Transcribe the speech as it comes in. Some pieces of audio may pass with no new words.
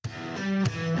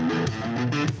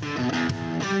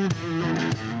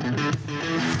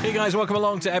guys, welcome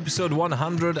along to episode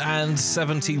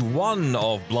 171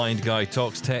 of Blind Guy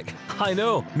Talks Tech. I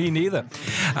know, me neither.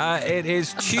 It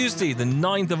is Tuesday, the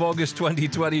 9th of August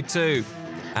 2022,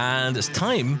 and it's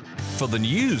time for the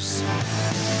news.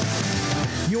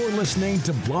 You're listening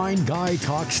to Blind Guy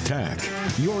Talks Tech,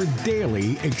 your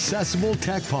daily accessible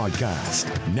tech podcast.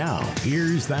 Now,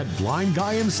 here's that blind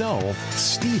guy himself,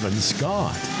 Stephen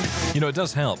Scott. You know, it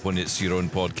does help when it's your own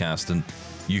podcast and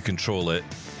you control it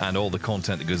and all the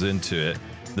content that goes into it,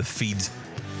 the feed,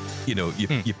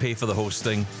 you pay for the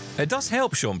hosting. It does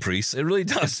help, Sean Priest. It really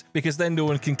does, because then no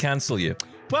one can cancel you.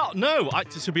 Well, no,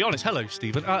 to be honest, hello,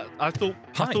 Stephen. I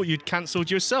thought you'd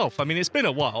cancelled yourself. I mean, it's been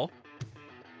a while.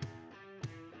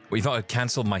 Well, you thought I'd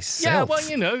cancel myself?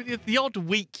 Yeah, well, the odd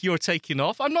week you're taking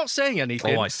off. I'm not saying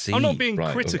anything. Oh, I see. I'm not being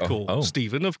right. critical,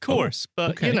 Stephen, of course.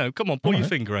 But, okay. Come on, pull your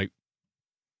finger out.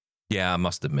 Yeah, I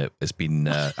must admit, it's been... do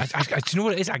you know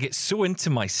what it is? I get so into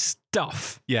my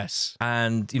stuff. Yes.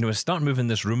 And, I start moving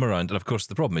this room around. And, of course,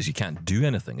 the problem is you can't do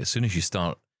anything. As soon as you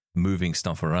start moving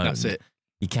stuff around... That's it.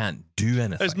 You can't do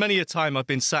anything. There's many a time I've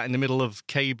been sat in the middle of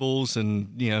cables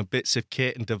and, bits of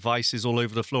kit and devices all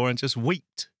over the floor and just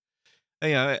weeped.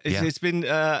 It's been,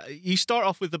 you start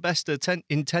off with the best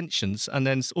intentions and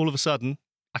then all of a sudden,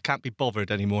 I can't be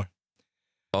bothered anymore.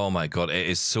 Oh my God, it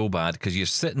is so bad because you're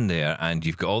sitting there and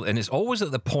you've got and it's always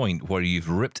at the point where you've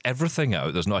ripped everything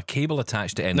out. There's not a cable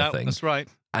attached to anything. No, that's right.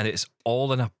 And it's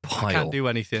all in a pile. I can't do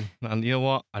anything. And you know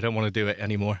what? I don't want to do it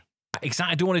anymore.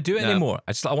 Exactly, I don't want to do it anymore.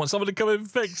 I want someone to come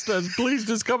and fix this. Please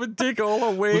just come and take it all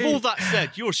away. With all that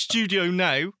said, your studio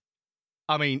now,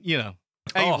 I mean,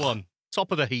 A1,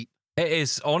 top of the heap. It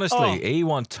is, honestly,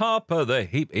 A1, top of the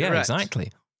heap. Yeah, correct. Exactly.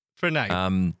 For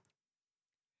now.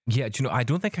 Yeah, do you know, I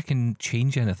don't think I can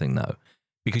change anything now.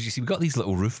 Because you see, we've got these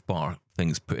little roof bar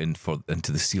things put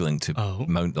into the ceiling to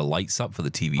mount the lights up for the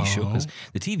TV show. Because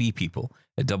the TV people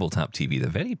at Double Tap TV,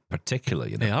 they're very particular,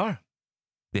 They are.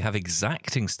 They have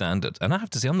exacting standards, and I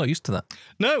have to say, I'm not used to that.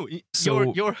 No,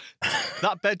 your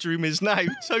that bedroom is now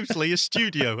totally a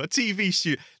studio, a TV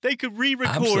studio. They could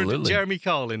re-record Jeremy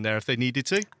Kyle in there if they needed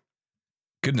to.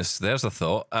 Goodness, there's a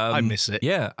thought. I miss it.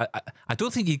 Yeah, I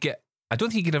don't think you get. I don't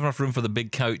think you get enough room for the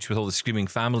big couch with all the screaming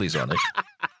families on it,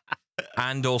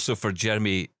 and also for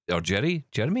Jeremy. What's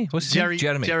his name?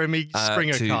 Jeremy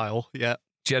Springer Kyle. Yeah,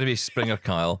 Jeremy Springer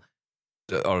Kyle,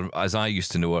 or as I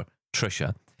used to know her,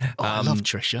 Trisha. I love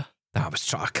Trisha.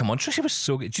 Come on, Trisha was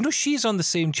so good. Do you know she's on the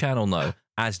same channel now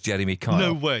as Jeremy Kyle?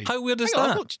 No way. How weird is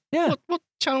that? What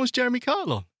channel is Jeremy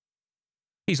Kyle on?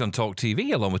 He's on Talk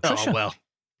TV along with Trisha. Oh, well,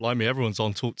 blimey, everyone's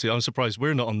on Talk TV. I'm surprised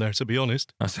we're not on there, to be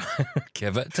honest.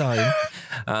 Give it time.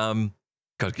 Hang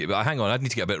on, I'd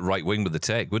need to get a bit right wing with the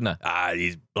tech, wouldn't I?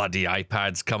 These bloody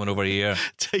iPads coming over here.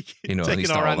 Taking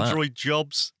our Android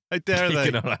jobs. How dare they?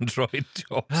 Taking our Android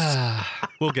jobs.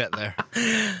 We'll get there.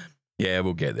 Yeah,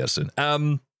 we'll get there soon.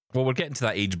 Well, we're getting to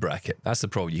that age bracket. That's the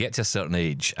problem. You get to a certain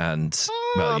age and,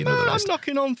 the rest. I'm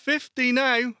knocking on 50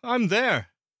 now. I'm there.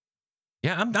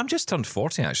 Yeah, I'm just turned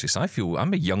 40, actually, so I feel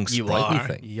I'm a young, sprightly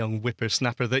thing. You young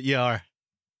whippersnapper that you are.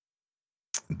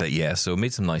 But yeah, so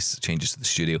made some nice changes to the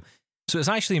studio. So it's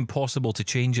actually impossible to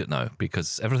change it now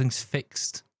because everything's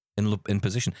fixed in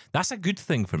position. That's a good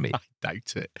thing for me. I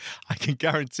doubt it. I can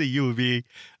guarantee you'll be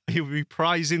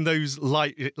prizing those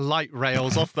light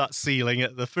rails off that ceiling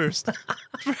at the first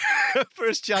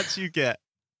chance you get.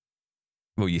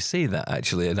 Well, you say that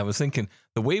actually, and I was thinking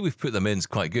the way we've put them in is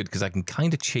quite good because I can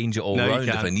kind of change it all around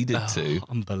if I needed to.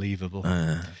 Unbelievable.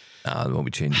 I won't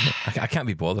be changing it. I can't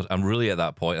be bothered. I'm really at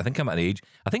that point. I think I'm at an age.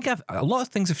 I think a lot of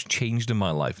things have changed in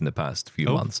my life in the past few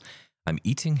months. I'm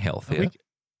eating healthier.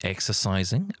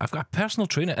 Exercising. I've got a personal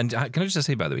trainer. And can I just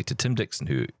say, by the way, to Tim Dixon,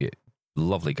 who,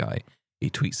 lovely guy, he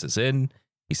tweets us in,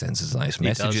 he sends us nice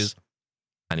messages,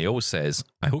 and he always says,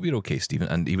 I hope you're okay, Stephen.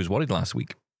 And he was worried last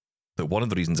week that one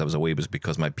of the reasons I was away was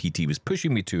because my PT was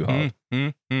pushing me too hard.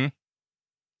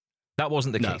 That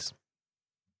wasn't the case.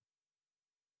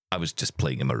 I was just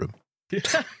playing in my room.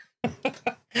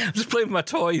 I'm just playing with my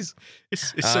toys.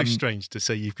 It's so strange to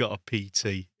say you've got a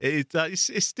PT.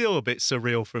 It's still a bit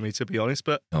surreal for me, to be honest.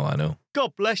 But I know.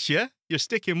 God bless you. You're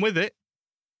sticking with it.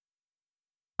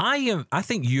 I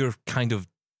think you're kind of.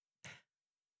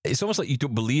 It's almost like you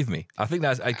don't believe me. I think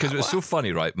that's because it was so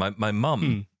funny, right? My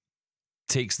mum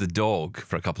takes the dog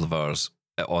for a couple of hours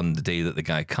on the day that the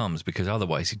guy comes because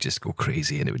otherwise he'd just go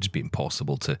crazy and it would just be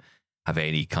impossible to have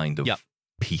any kind of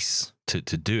peace to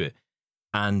do it.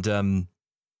 And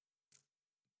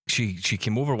she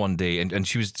came over one day and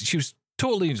she was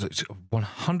totally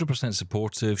 100%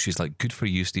 supportive. She's like, good for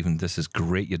you, Stephen. This is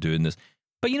great. You're doing this.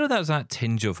 But there's that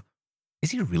tinge of,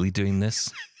 is he really doing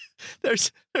this?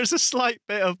 There's a slight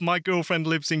bit of my girlfriend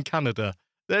lives in Canada.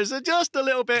 There's just a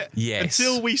little bit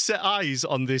until we set eyes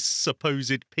on this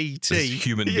supposed PT. This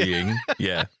human being.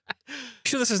 Yeah.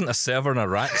 Sure this isn't a server in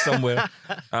Iraq somewhere?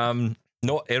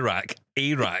 Not Iraq.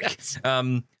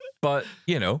 But,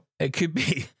 you know, it could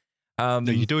be. No,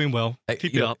 you're doing well.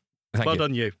 Keep it up. Well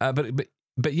done you.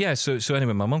 But yeah, so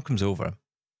anyway, my mum comes over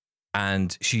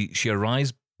and she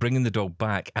arrives bringing the dog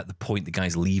back at the point the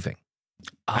guy's leaving.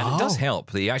 And it does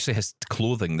help that he actually has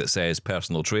clothing that says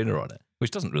personal trainer on it,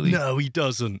 which doesn't really... No, he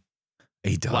doesn't.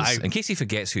 He does. Wow. In case he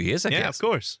forgets who he is, I guess. Yeah, of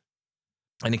course.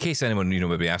 And in case anyone, you know,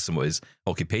 maybe asks him what his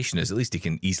occupation is, at least he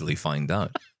can easily find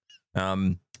out.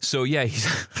 So yeah, he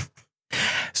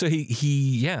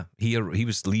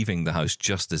was leaving the house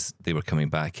just as they were coming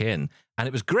back in. And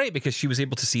it was great because she was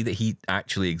able to see that he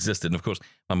actually existed. And of course,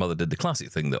 my mother did the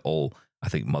classic thing that all, I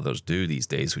think, mothers do these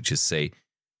days, which is say,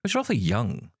 "But you're awfully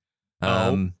young.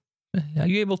 Are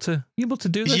you able to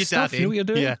do this stuff? You know what you're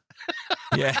doing?" Yeah.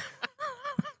 Yeah.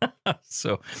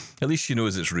 So at least she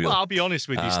knows it's real. Well, I'll be honest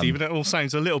with you, Stephen. It all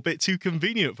sounds a little bit too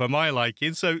convenient for my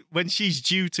liking. So when she's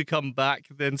due to come back,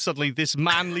 then suddenly this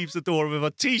man leaves the door with a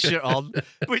T-shirt on,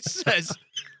 which says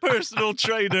 "Personal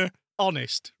Trainer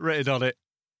Honest" written on it.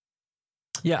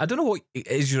 Yeah, I don't know what it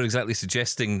is you're exactly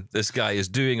suggesting this guy is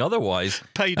doing otherwise.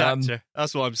 Paid actor.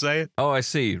 That's what I'm saying. Oh, I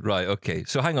see. Right. Okay.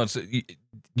 So hang on. So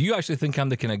you actually think I'm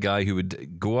the kind of guy who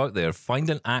would go out there, find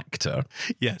an actor,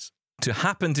 yes, to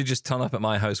happen to just turn up at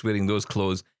my house wearing those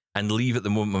clothes and leave at the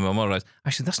moment when my mum arrives?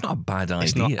 Actually, that's not a bad idea.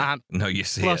 It's not. No, you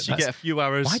see. Plus, you get a few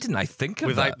hours. Why didn't I think of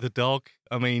without that? the dog?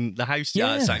 I mean, the house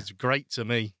sounds great to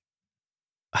me.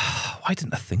 Why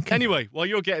didn't I think of that? Anyway, while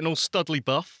you're getting all studly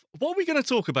buff, what are we going to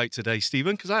talk about today,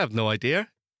 Stephen? Because I have no idea.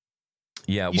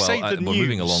 Yeah, we're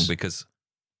moving along because...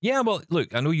 Yeah, well,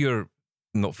 look, I know you're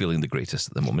not feeling the greatest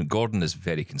at the moment. Gordon is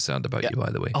very concerned about you, by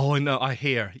the way. Oh, no, I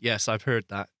hear. Yes, I've heard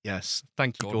that. Yes.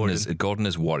 Thank you, Gordon. Gordon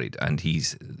is worried, and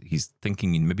he's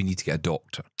thinking you maybe need to get a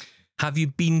doctor. Have you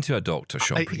been to a doctor,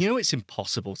 Sean? You know, it's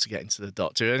impossible to get into the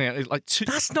doctor. Like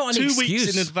that's not an 2 excuse.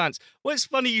 weeks in advance. Well, it's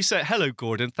funny you say, "Hello,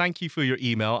 Gordon. Thank you for your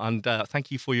email and thank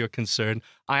you for your concern.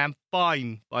 I am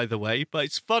fine, by the way." But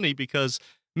it's funny because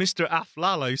Mr.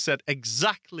 Aflalo said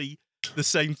exactly the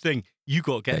same thing. You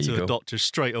got to get to a doctor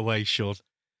straight away, Sean.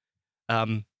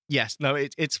 Yes, no,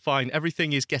 it's fine.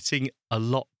 Everything is getting a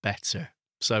lot better.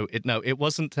 So it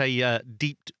wasn't a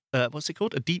deep. What's it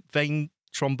called? A deep vein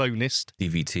trombonist.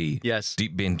 DVT. Yes.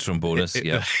 Deep vein trombonist,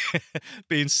 yeah.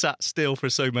 Being sat still for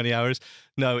so many hours.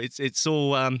 No, it's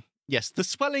all, yes, the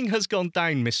swelling has gone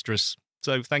down, mistress.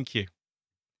 So thank you.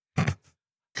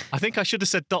 I think I should have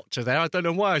said doctor there. I don't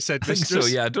know why I said mistress. I think so,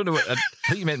 yeah. I don't know. I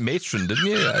think you meant matron, didn't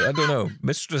you? I don't know.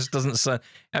 Mistress doesn't sound...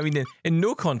 I mean, in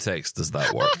no context does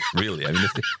that work, really. I mean,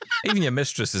 even your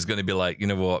mistress is going to be like, you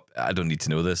know what? I don't need to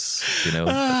know this. You know,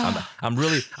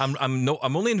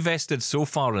 I'm only invested so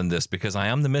far in this because I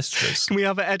am the mistress. Can we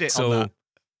have an edit on that?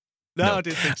 No, I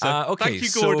didn't think so. Okay, thank you,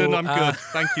 Gordon. I'm good.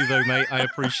 Thank you, though, mate. I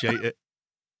appreciate it.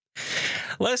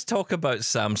 Let's talk about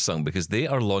Samsung because they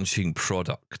are launching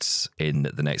products in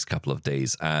the next couple of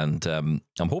days, and I'm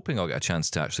hoping I'll get a chance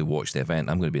to actually watch the event.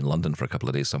 I'm going to be in London for a couple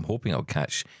of days, so I'm hoping I'll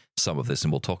catch some of this,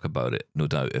 and we'll talk about it, no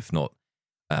doubt, if not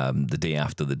the day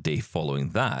after the day following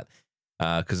that,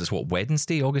 because it's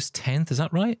Wednesday, August 10th, is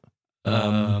that right?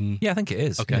 Yeah, I think it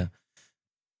is. Okay. Yeah.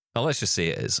 Well, let's just say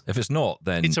it is. If it's not,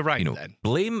 then it's around then.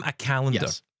 Blame a calendar.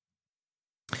 Yes.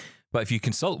 But if you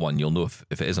consult one, you'll know if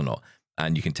it is or not.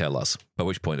 And you can tell us, by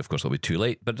which point, of course, it'll be too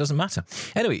late, but it doesn't matter.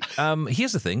 Anyway,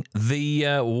 here's the thing.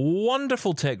 The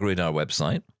wonderful Tech Radar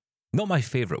website, not my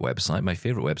favourite website. My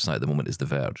favourite website at the moment is The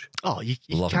Verge. Oh, you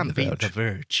can't beat The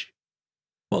Verge.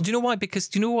 Well, do you know why? Because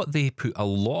do you know what? They put a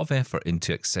lot of effort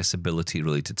into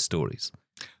accessibility-related stories.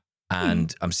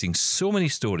 And I'm seeing so many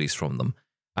stories from them.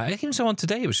 I came to one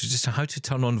today, which is just how to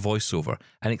turn on VoiceOver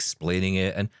and explaining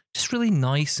it, and just really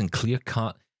nice and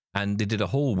clear-cut. And they did a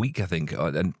whole week, I think,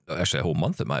 and actually a whole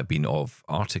month it might have been, of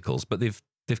articles, but they've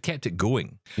kept it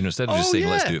going. You know, instead of just saying,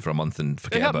 let's do it for a month and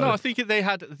forget about it. I think they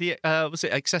had the, was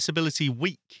it Accessibility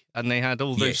Week? And they had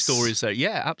all those stories there.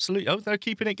 Yeah, absolutely. Oh, they're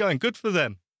keeping it going. Good for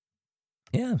them.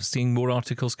 Yeah, I'm seeing more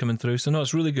articles coming through. So, no,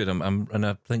 it's really good. And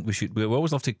I think we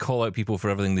always love to call out people for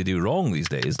everything they do wrong these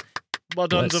days. Well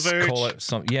done, The Verge. Call out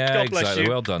some, yeah, God bless exactly.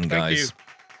 You. Well done, guys.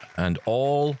 Thank you. And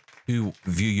all who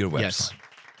view your website. Yes.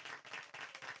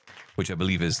 Which I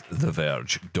believe is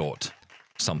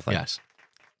theverge.something. Yes.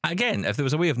 Again, if there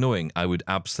was a way of knowing, I would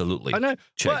absolutely check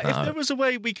that if out. there was a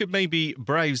way we could maybe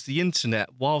browse the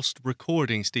internet whilst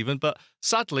recording, Stephen, but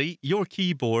sadly, your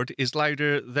keyboard is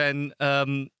louder than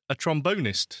a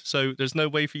trombonist, so there's no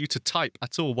way for you to type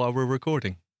at all while we're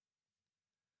recording.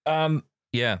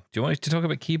 Yeah. Do you want to talk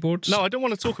about keyboards? No, I don't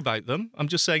want to talk about them. I'm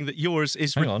just saying that yours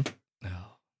is... Hang on. Oh.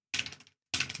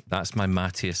 That's my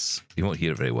Matius. You won't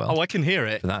hear it very well. Oh, I can hear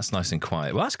it. But that's nice and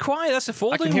quiet. Well, that's quiet. That's a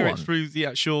folding one. I can hear it through the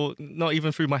actual... Not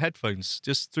even through my headphones.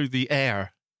 Just through the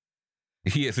air.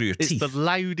 You hear it through your teeth. It's the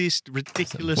loudest,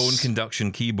 ridiculous... Bone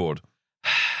conduction keyboard.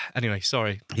 Anyway,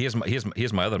 sorry. Here's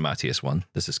my other Matius one.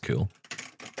 This is cool.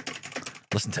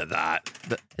 Listen to that.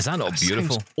 Is that not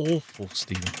beautiful? Sounds awful,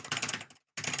 Stephen.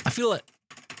 I feel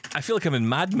like I'm in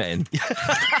Mad Men.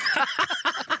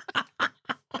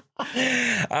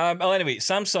 Well, anyway,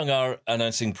 Samsung are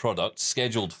announcing products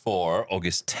scheduled for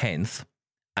August 10th,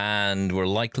 and we're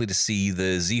likely to see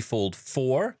the Z Fold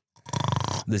 4,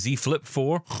 the Z Flip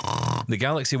 4, the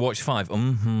Galaxy Watch 5,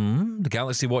 the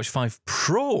Galaxy Watch 5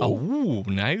 Pro. Oh,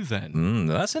 now then.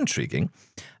 That's intriguing.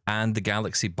 And the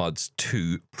Galaxy Buds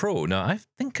 2 Pro. Now, I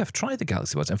think I've tried the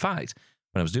Galaxy Buds. In fact,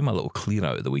 when I was doing my little clear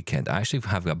out at the weekend, I actually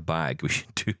have a bag.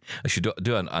 I should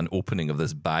do an opening of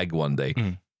this bag one day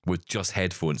with just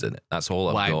headphones in it. That's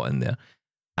all I've got in there.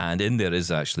 And in there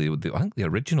is actually, I think, the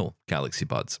original Galaxy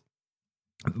Buds,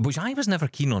 which I was never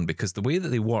keen on because the way that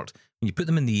they worked, when you put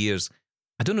them in the ears,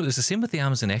 I don't know, it was the same with the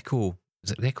Amazon Echo.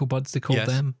 Is it the Echo Buds they called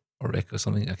them? Or Echo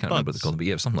something? I can't remember what they called them, but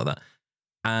yeah, something like that.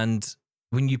 And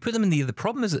when you put them in the ear, the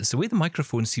problem is it's the way the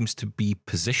microphone seems to be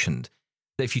positioned,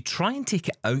 that if you try and take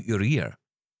it out your ear,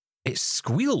 it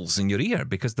squeals in your ear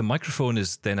because the microphone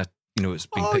is then it's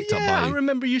being picked up by... I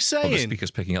remember you saying. The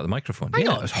speaker's picking up the microphone. Hang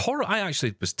on. It was horrible. I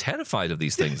actually was terrified of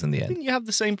these things in the end. Didn't you have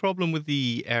the same problem with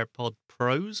the AirPod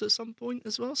Pros at some point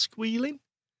as well, squealing?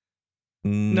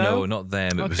 No, not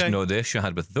them. It was the issue I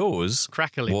had with those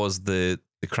crackling was the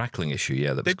crackling issue.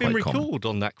 Yeah, that was quite common. They've been recalled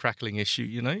on that crackling issue.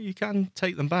 You can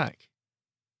take them back.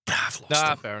 I've lost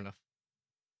them. Fair enough.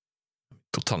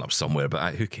 They'll turn up somewhere,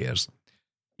 but who cares?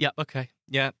 Yeah. Okay.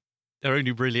 Yeah. They're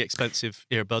only really expensive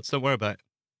earbuds. Don't worry about it.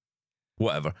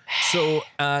 Whatever. So,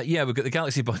 we've got the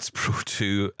Galaxy Buds Pro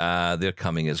 2. They're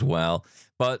coming as well.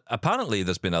 But apparently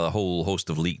there's been a whole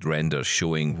host of leaked renders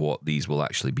showing what these will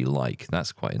actually be like.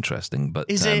 That's quite interesting.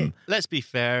 But is it? Let's be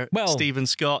fair, Stephen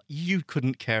Scott, you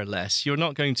couldn't care less. You're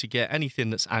not going to get anything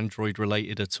that's Android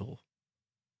related at all.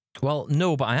 Well,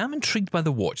 no, but I am intrigued by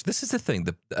the watch. This is the thing,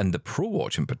 and the Pro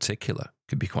Watch in particular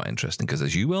could be quite interesting because,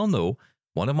 as you well know,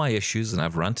 one of my issues, and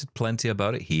I've ranted plenty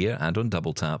about it here and on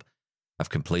Double Tap, I've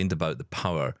complained about the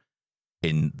power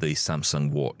in the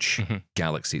Samsung Watch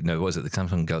Galaxy. No, what is it? The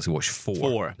Samsung Galaxy Watch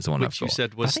 4 is the one I've got. You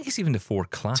said was I think it's even the 4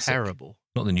 Classic. Terrible.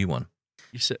 Not the new one.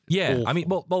 You said awful. I mean,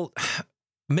 well,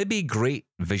 maybe great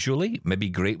visually, maybe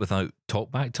great without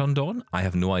TalkBack turned on. I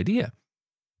have no idea.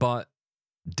 But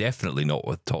definitely not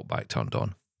with TalkBack turned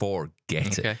on.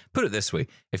 Forget it. Put it this way.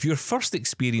 If your first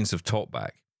experience of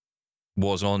TalkBack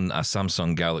was on a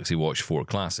Samsung Galaxy Watch 4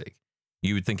 Classic,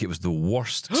 you would think it was the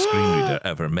worst screen reader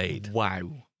ever made.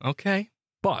 Wow. Okay.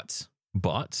 But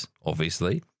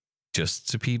obviously, just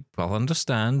so people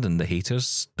understand and the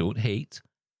haters don't hate,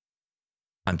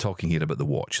 I'm talking here about the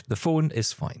watch. The phone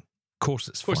is fine. Of course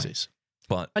it's fine. Of course it is.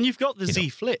 And you've got the Z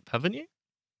Flip, haven't you?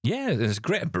 Yeah, it's a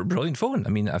great, brilliant phone. I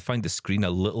mean, I find the screen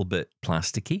a little bit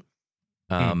plasticky.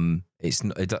 And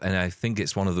I think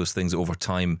it's one of those things that over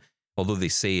time, although they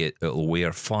say it'll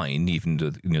wear fine, even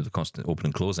the constant open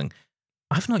and closing,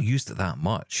 I've not used it that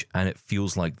much, and it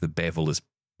feels like the bevel is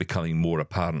becoming more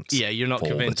apparent. Yeah, you're not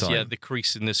convinced. Yeah, the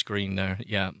crease in the screen there.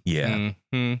 Yeah. Yeah.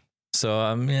 So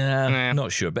I'm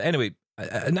not sure. But anyway,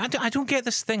 I don't get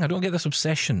this thing. I don't get this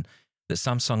obsession that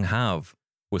Samsung have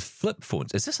with flip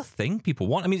phones. Is this a thing people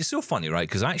want? I mean, it's so funny, right?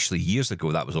 Because actually years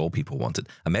ago, that was all people wanted.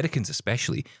 Americans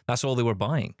especially. That's all they were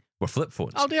buying were flip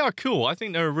phones. Oh, they are cool. I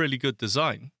think they're a really good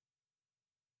design.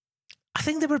 I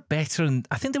think they were better in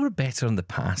the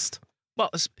past. Well,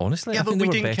 honestly, yeah, I think but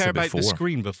we they were didn't care about before. the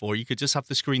screen before. You could just have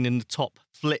the screen in the top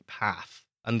flip half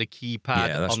and the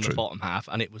keypad on the bottom half,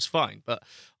 and it was fine. But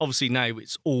obviously now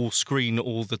it's all screen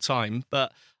all the time.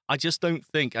 But I just don't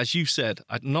think, as you said,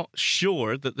 I'm not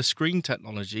sure that the screen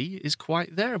technology is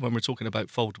quite there when we're talking about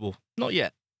foldable. Not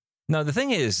yet. Now, the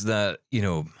thing is that,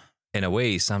 in a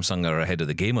way, Samsung are ahead of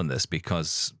the game on this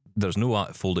because there's no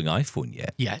folding iPhone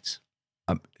yet. Yet.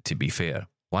 To be fair,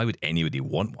 why would anybody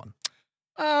want one?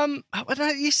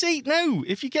 You see, no,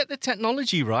 if you get the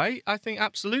technology right, I think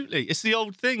absolutely. It's the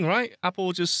old thing, right? Apple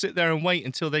will just sit there and wait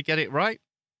until they get it right.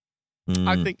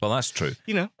 I think. Well, that's true.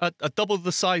 A double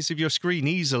the size of your screen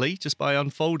easily just by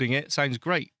unfolding it sounds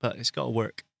great, but it's got to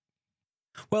work.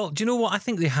 Well, do you know what? I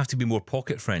think they have to be more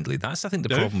pocket friendly. That's, I think,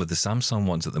 the problem with the Samsung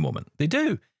ones at the moment. They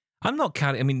do. I'm not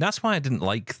carrying. I mean, that's why I didn't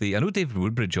like I know David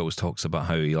Woodbridge always talks about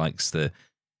how he likes the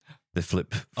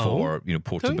Flip for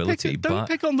portability. Don't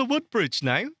pick on the Woodbridge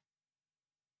now.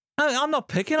 I'm not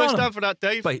picking Don't on him. stand for that,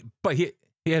 Dave. But he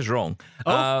is wrong.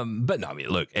 Oh. But no, I mean,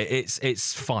 look,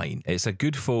 it's fine. It's a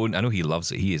good phone. I know he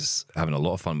loves it. He is having a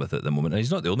lot of fun with it at the moment, and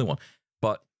he's not the only one.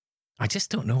 But I just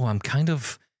don't know. I'm kind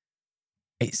of.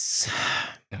 It's.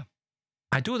 Yeah.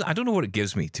 I don't know what it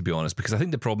gives me, to be honest, because I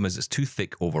think the problem is it's too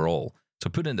thick overall. So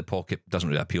putting it in the pocket doesn't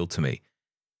really appeal to me.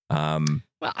 Well,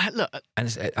 look,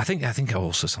 and I think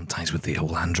also sometimes with the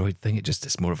whole Android thing,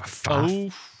 it's more of a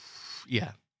faff. Oh,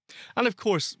 yeah. And of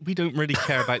course, we don't really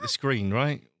care about the screen,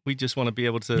 right? We just want to be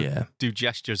able to do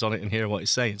gestures on it and hear what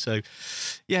it's saying. So,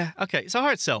 yeah, okay, it's a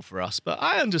hard sell for us, but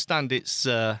I understand its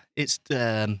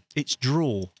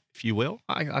draw, if you will.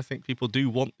 I think people do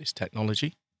want this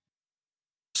technology.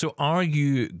 So, are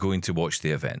you going to watch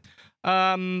the event?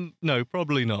 No,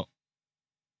 probably not.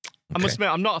 Okay. I must admit,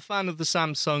 I'm not a fan of the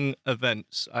Samsung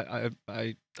events. I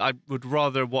would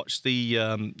rather watch the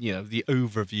the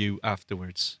overview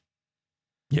afterwards.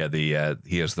 Yeah, the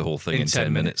here's the whole thing in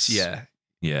 10 minutes.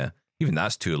 Yeah. Even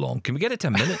that's too long. Can we get it to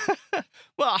a minute?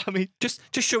 Well, I mean, just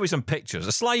show me some pictures,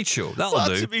 a slideshow. That'll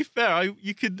do. To be fair,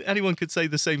 anyone could say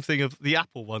the same thing of the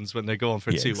Apple ones when they go on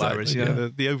for 2 hours. You know,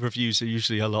 the overviews are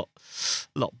usually a lot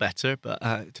better, but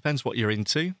it depends what you're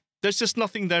into. There's just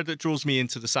nothing there that draws me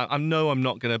into the sound. I know I'm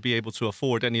not going to be able to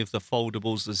afford any of the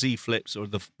foldables, the Z Flips or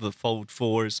the Fold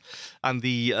 4s, and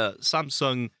the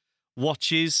Samsung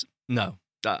watches. No,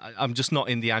 I'm just not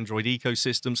in the Android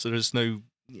ecosystem, so there's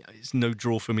no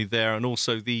draw for me there. And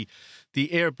also the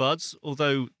earbuds,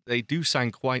 although they do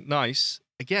sound quite nice,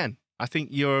 again, I think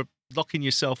you're locking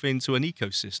yourself into an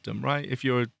ecosystem, right? If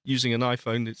you're using an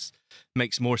iPhone, it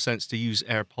makes more sense to use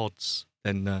AirPods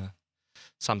than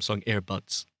Samsung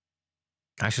earbuds.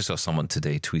 I actually saw someone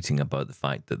today tweeting about the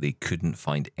fact that they couldn't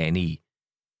find any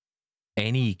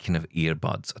kind of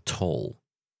earbuds at all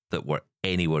that were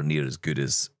anywhere near as good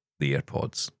as the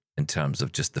AirPods in terms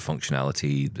of just the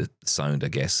functionality, the sound, I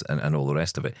guess, and all the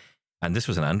rest of it. And this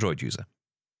was an Android user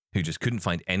who just couldn't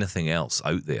find anything else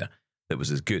out there that was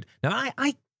as good. Now,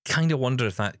 I kind of wonder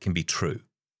if that can be true,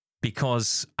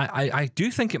 because I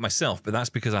do think it myself, but that's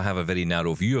because I have a very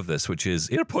narrow view of this, which is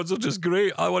AirPods are just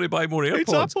great. I want to buy more AirPods.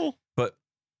 It's Apple. But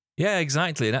yeah,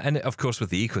 exactly. And of course, with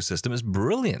the ecosystem, it's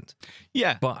brilliant.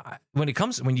 Yeah. But when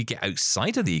you get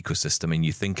outside of the ecosystem and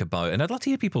you think about, and I'd love to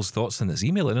hear people's thoughts on this,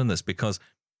 email in on this, because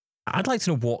I'd like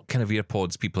to know what kind of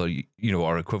AirPods people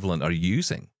are equivalent are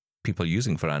using. People are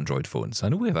using for Android phones. I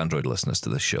know we have Android listeners to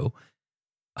this show.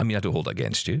 I mean, I don't hold it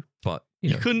against you, but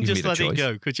you couldn't just let it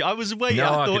go, could you? I was waiting.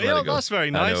 No, I thought, that's very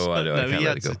nice. I know, but no, he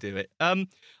had to do it.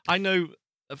 I know,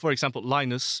 for example,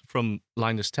 Linus from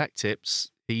Linus Tech Tips.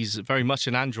 He's very much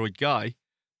an Android guy,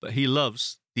 but he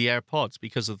loves the AirPods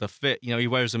because of the fit. You know, he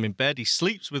wears them in bed. He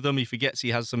sleeps with them. He forgets he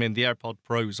has them in the AirPod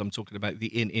Pros. I'm talking about the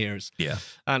in-ears. Yeah.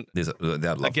 And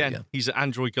again, he's an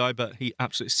Android guy, but he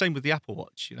absolutely, same with the Apple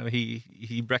Watch. You know,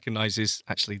 he recognizes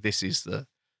actually this is the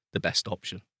best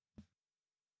option.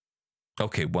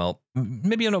 Okay, well,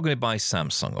 maybe you're not going to buy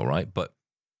Samsung, all right? But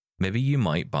maybe you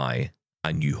might buy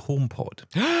a new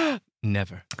HomePod.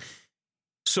 Never.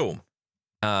 So,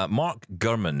 Mark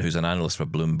Gurman, who's an analyst for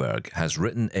Bloomberg, has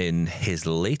written in his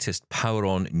latest Power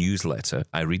On newsletter.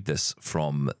 I read this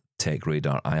from Tech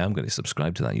Radar. I am going to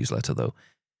subscribe to that newsletter, though,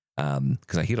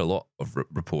 because I hear a lot of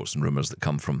reports and rumors that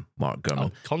come from Mark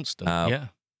Gurman. Oh, constant, yeah.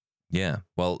 Yeah.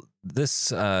 Well,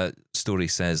 this story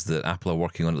says that Apple are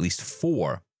working on at least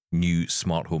 4 new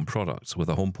smart home products, with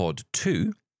a HomePod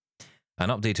 2, an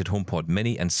updated HomePod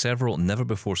Mini, and several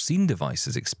never-before-seen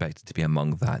devices expected to be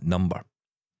among that number.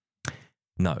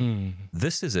 Now,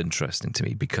 this is interesting to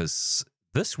me because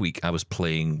this week I was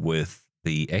playing with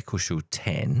the Echo Show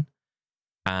 10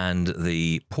 and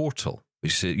the Portal,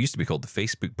 which used to be called the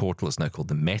Facebook Portal. It's now called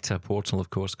the Meta Portal, of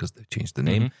course, because they've changed the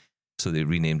name. So they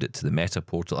renamed it to the Meta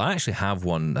Portal. I actually have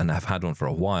one, and I've had one for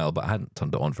a while, but I hadn't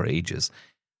turned it on for ages.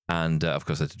 And, of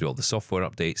course, I had to do all the software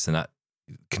updates, and that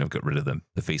kind of got rid of the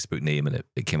Facebook name, and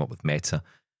it came up with Meta.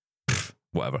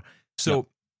 Whatever. So,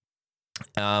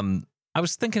 I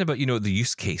was thinking about, the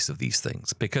use case of these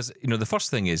things, because, the first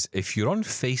thing is, if you're on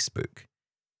Facebook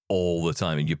all the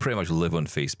time, and you pretty much live on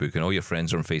Facebook, and all your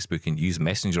friends are on Facebook, and use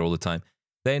Messenger all the time,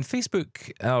 then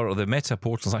Facebook or the Meta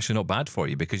Portal is actually not bad for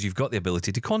you, because you've got the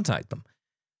ability to contact them.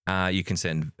 You can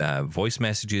send voice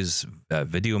messages,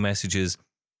 video messages.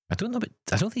 I don't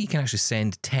think you can actually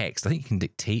send text. I think you can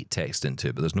dictate text into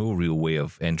it, but there's no real way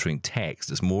of entering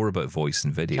text. It's more about voice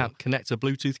and video. Can't connect a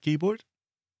Bluetooth keyboard?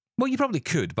 Well, you probably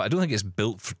could, but I don't think it's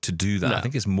built to do that. No. I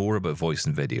think it's more about voice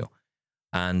and video.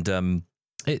 And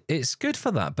it's good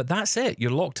for that, but that's it.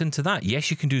 You're locked into that.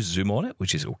 Yes, you can do Zoom on it,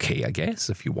 which is okay, I guess,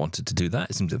 if you wanted to do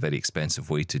that. It seems a very expensive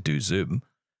way to do Zoom.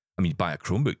 I mean, buy a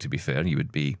Chromebook, to be fair, and you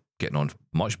would be getting on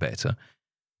much better.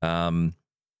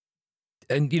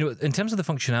 And, you know, in terms of the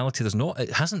functionality,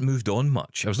 it hasn't moved on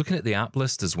much. I was looking at the app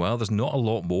list as well. There's not a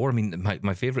lot more. I mean,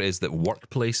 my favorite is that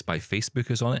Workplace by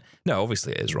Facebook is on it. Now,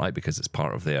 obviously it is, right? Because it's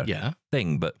part of their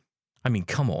thing. But, I mean,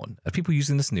 come on. Are people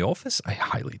using this in the office? I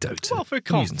highly doubt it. Well, for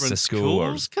conference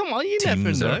calls, come on, you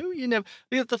never know.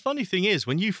 The funny thing is,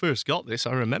 when you first got this,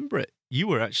 I remember it, you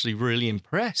were actually really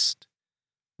impressed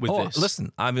with this.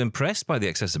 Listen, I'm impressed by the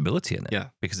accessibility in it. Yeah.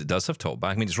 Because it does have talkback.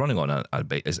 I mean, it's running on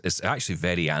it's actually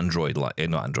very Android-like,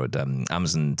 not Android,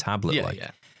 Amazon tablet-like.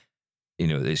 Yeah. You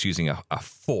know, it's using a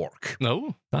fork. No.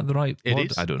 Is that the right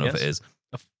word? Is. I don't know if it is.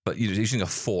 But you're using a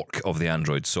fork of the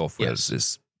Android software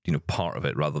is you know, part of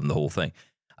it rather than the whole thing.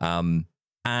 And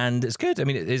it's good. I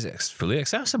mean, it is fully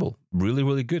accessible. Really,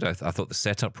 really good. I thought the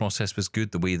setup process was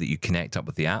good. The way that you connect up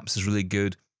with the apps is really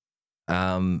good.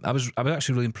 I was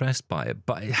actually really impressed by it,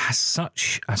 but it has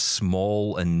such a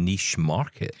small and niche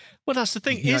market. Well, that's the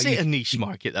thing. Is it a niche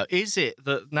market, though? Is it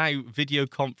that now video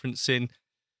conferencing,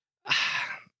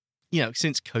 you know,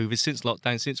 since COVID, since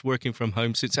lockdown, since working from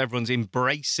home, since everyone's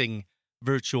embracing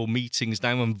virtual meetings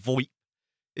now and VoIP,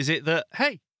 is it that,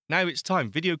 hey, now it's time.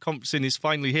 Video conferencing is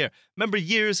finally here. Remember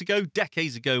years ago,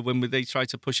 decades ago, when they tried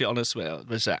to push it on us,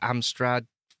 was it Amstrad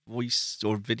voice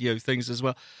or video things as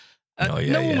well?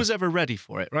 No one was ever ready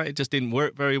for it, right? It just didn't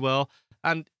work very well.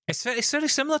 And it's very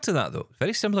similar to that, though.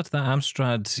 Very similar to that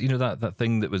Amstrad, you know, that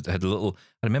thing that had a little,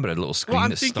 I remember it had a little screen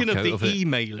that stuck out of it. I'm thinking of the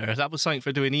emailer. That was something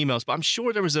for doing emails, but I'm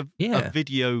sure there was a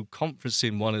video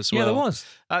conferencing one as well. Yeah, there was.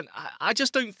 And I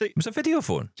just don't think... It was a video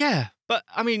phone. Yeah, but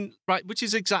I mean, right, which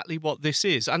is exactly what this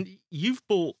is. And you've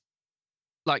bought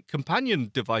like companion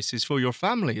devices for your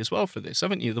family as well for this,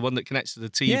 haven't you? The one that connects to the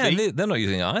TV. Yeah, they're not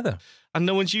using it either. And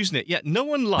no one's using it yet. No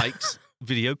one likes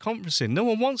video conferencing. No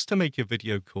one wants to make a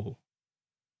video call.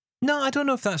 No, I don't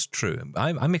know if that's true.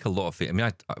 I make a lot of it. I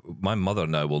mean, my mother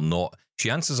now will not. She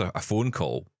answers a phone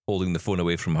call, holding the phone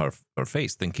away from her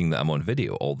face, thinking that I'm on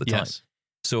video all the time. Yes.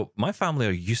 So my family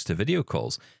are used to video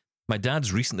calls. My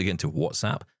dad's recently getting into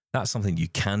WhatsApp. That's something you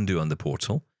can do on the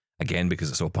portal, again, because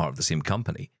it's all part of the same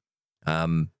company.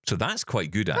 So that's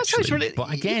quite good, actually. Really,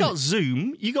 but again, you got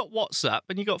Zoom, you got WhatsApp,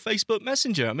 and you got Facebook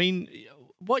Messenger. I mean,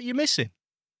 what are you missing?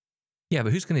 Yeah,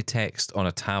 but who's going to text on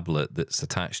a tablet that's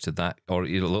attached to that, or a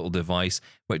little device?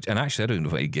 And actually, I don't know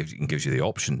if it gives you the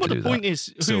option to do that. Well, the point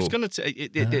is, who's going to...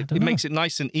 It makes it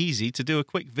nice and easy to do a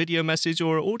quick video message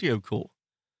or an audio call.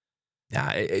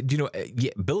 Yeah,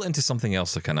 built into something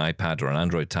else like an iPad or an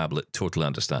Android tablet, totally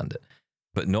understand it,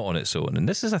 but not on its own. And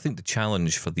this is, I think, the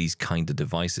challenge for these kind of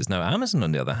devices. Now, Amazon,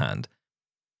 on the other hand,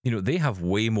 you know, they have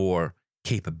way more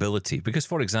capability because,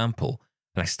 for example,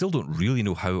 and I still don't really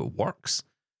know how it works.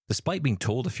 Despite being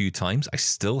told a few times, I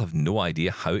still have no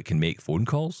idea how it can make phone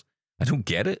calls. I don't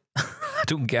get it. I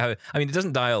don't get how. I mean, it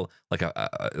doesn't dial like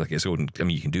like its own. I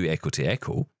mean, you can do echo to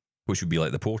echo, which would be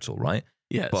like the portal, right?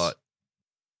 Yes. But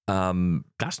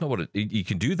that's not what you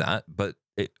can do that. But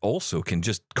it also can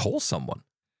just call someone.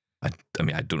 I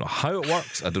mean, I don't know how it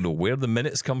works. I don't know where the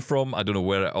minutes come from. I don't know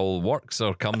where it all works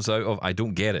or comes out of. I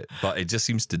don't get it, but it just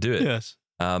seems to do it. Yes.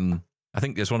 I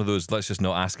think it's one of those, let's just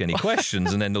not ask any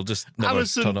questions and then they'll just never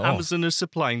turn it off. Amazon is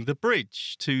supplying the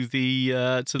bridge to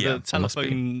the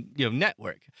telephone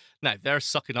network. Now, they're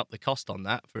sucking up the cost on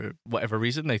that for whatever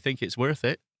reason. They think it's worth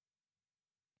it.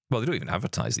 Well, they don't even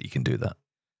advertise that you can do that.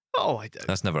 Oh, I don't.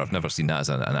 I've never seen that as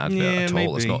an advert at all.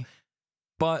 Maybe. It's not.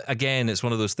 But again, it's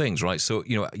one of those things, right? So,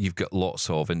 you know, you've got lots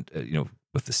of,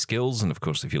 with the skills. And of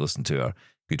course, if you listen to our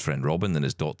good friend Robin and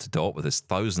his Dot to Dot with his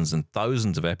thousands and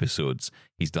thousands of episodes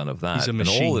he's done of that. He's a and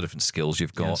machine. all the different skills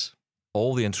you've got,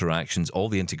 all the interactions, all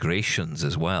the integrations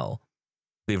as well.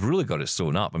 They've really got it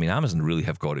sewn up. I mean, Amazon really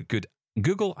have got it good.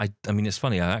 Google, I mean, it's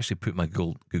funny. I actually put my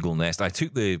Google Nest. I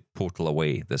took the portal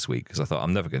away this week because I thought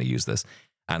I'm never going to use this.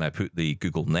 And I put the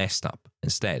Google Nest up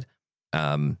instead.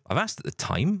 I've asked at the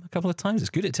time a couple of times. It's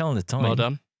good at telling the time. Well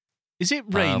done. Is it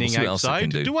raining outside?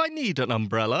 Do I need an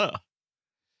umbrella?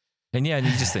 And yeah, and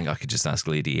you just think I could just ask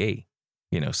Lady A,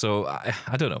 you know. So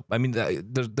I don't know. I mean,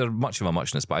 they're much of a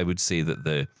muchness, but I would say that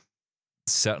the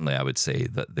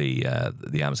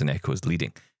Amazon Echo is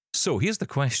leading. So here's the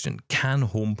question: can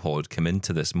HomePod come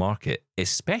into this market,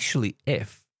 especially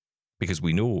if, because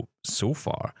we know so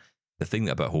far the thing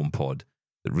about HomePod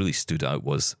that really stood out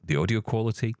was the audio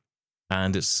quality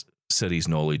and its Siri's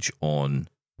knowledge on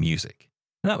music.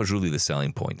 And that was really the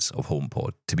selling points of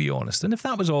HomePod, to be honest. And if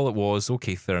that was all it was,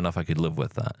 okay, fair enough, I could live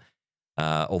with that.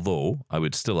 Although, I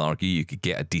would still argue you could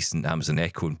get a decent Amazon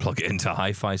Echo and plug it into a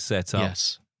hi-fi setup.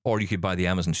 Yes. Or you could buy the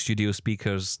Amazon Studio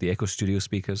speakers, the Echo Studio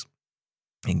speakers,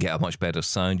 and get a much better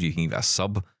sound. You can get a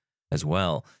sub as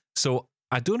well. So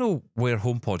I don't know where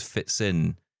HomePod fits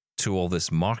in to all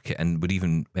this market and would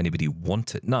even anybody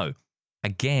want it. Now,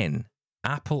 again,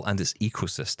 Apple and its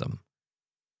ecosystem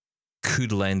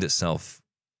could lend itself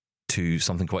to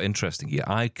something quite interesting here.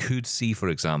 I could see, for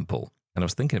example, and I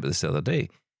was thinking about this the other day,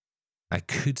 I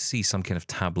could see some kind of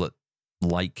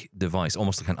tablet-like device,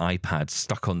 almost like an iPad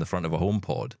stuck on the front of a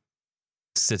HomePod,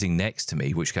 sitting next to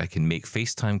me, which I can make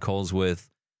FaceTime calls with,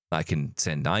 I can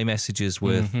send iMessages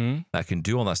with, I can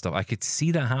do all that stuff. I could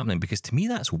see that happening because to me,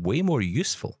 that's way more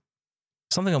useful.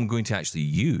 Something I'm going to actually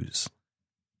use.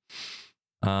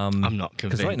 I'm not convinced.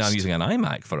 Because right now I'm using an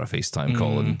iMac for a FaceTime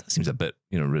call, and that seems a bit,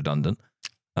 redundant.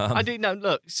 I didn't know.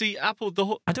 Look, see, Apple.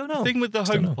 I don't know. The thing with the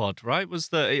HomePod, right, was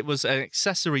that it was an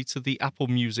accessory to the Apple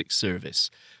Music service.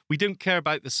 We don't care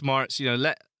about the smarts.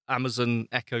 Let Amazon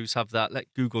Echoes have that.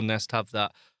 Let Google Nest have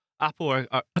that. Apple are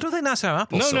I don't think that's how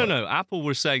Apple saw it. No. Apple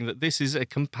were saying that this is a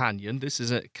companion. This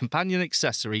is a companion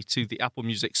accessory to the Apple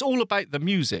Music. It's all about the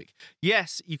music.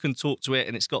 Yes, you can talk to it,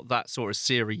 and it's got that sort of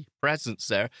Siri presence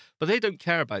there, but they don't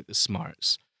care about the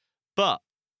smarts. But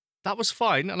that was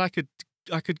fine, and I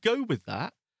could go with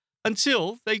that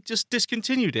until they just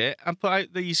discontinued it and put out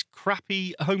these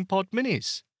crappy HomePod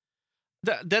minis.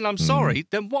 Then I'm sorry.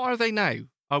 Then what are they now?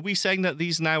 Are we saying that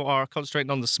these now are concentrating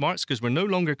on the smarts because we're no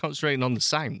longer concentrating on the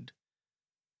sound?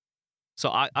 So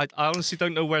I honestly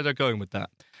don't know where they're going with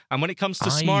that. And when it comes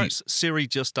to smarts, Siri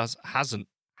just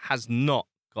has not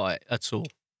got it at all.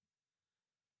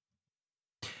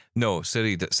 No,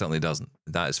 Siri certainly doesn't.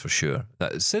 That is for sure.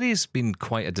 Siri's been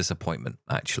quite a disappointment,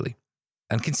 actually.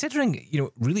 And considering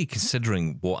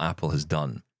what Apple has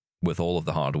done with all of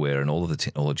the hardware and all of the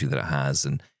technology that it has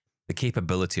and the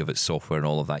capability of its software and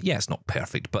all of that, yeah, it's not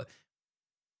perfect, but,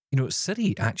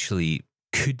 Siri actually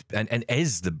could and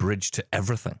is the bridge to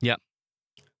everything. Yeah.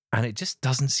 And it just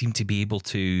doesn't seem to be able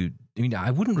to,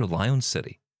 I wouldn't rely on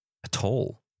Siri at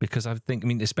all because I think,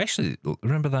 especially,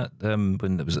 remember that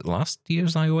when it was last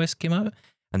year's iOS came out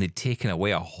and they'd taken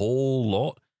away a whole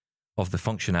lot of the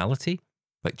functionality,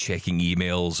 like checking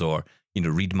emails or,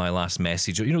 read my last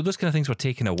message or, those kind of things were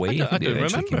taken away. I don't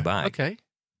remember. Came back. Okay.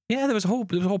 Yeah, there was a whole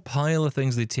pile of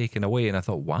things they'd taken away, and I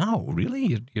thought, wow,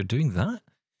 really? You're doing that?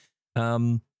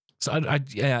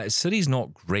 So Siri's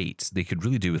not great. They could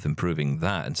really do with improving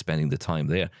that and spending the time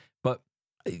there. But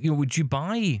would you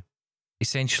buy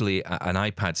essentially an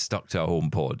iPad stuck to a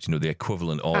HomePod? The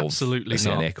equivalent of absolutely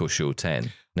not. An Echo Show 10.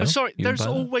 No? I'm sorry. There's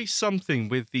always something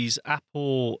with these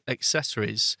Apple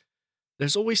accessories.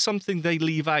 There's always something they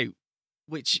leave out,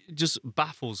 which just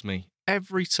baffles me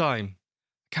every time.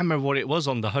 Can't remember what it was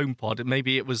on the HomePod.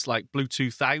 Maybe it was like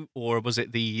Bluetooth out, or was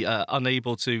it the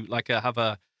unable to have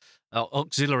a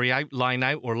auxiliary out, line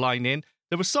out, or line in?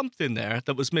 There was something there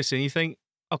that was missing. You think,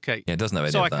 okay, yeah, it doesn't have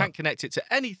any so of I that. can't connect it to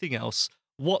anything else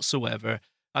whatsoever.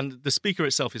 And the speaker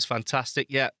itself is fantastic.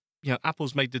 Yeah,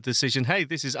 Apple's made the decision. Hey,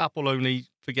 this is Apple only.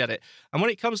 Forget it. And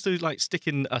when it comes to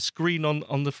sticking a screen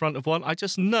on the front of one, I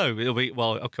just know it'll be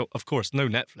of course, no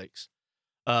Netflix,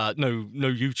 no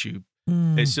YouTube.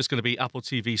 It's just going to be Apple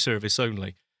TV service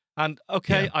only. And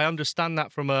okay, I understand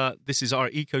that from this is our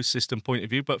ecosystem point of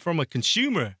view, but from a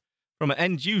consumer, from an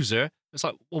end user, it's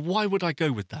like, well, why would I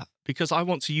go with that? Because I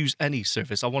want to use any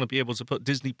service. I want to be able to put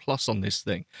Disney Plus on this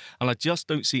thing. And I just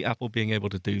don't see Apple being able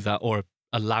to do that or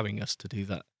allowing us to do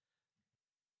that.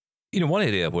 One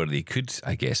area where they could,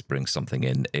 I guess, bring something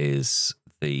in is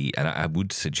and I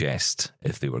would suggest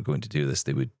if they were going to do this,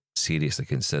 they would seriously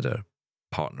consider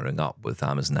partnering up with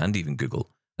Amazon and even Google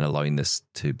and allowing this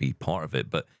to be part of it.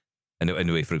 But in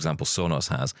a way, for example, Sonos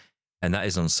has, and that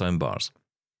is on soundbars.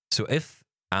 So if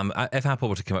Apple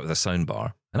were to come out with a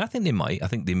soundbar, and I think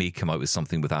they may come out with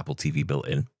something with Apple TV built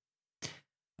in,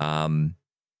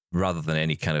 rather than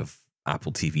any kind of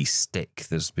Apple TV stick.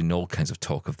 There's been all kinds of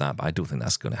talk of that, but I don't think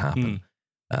that's going to happen.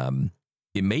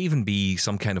 It may even be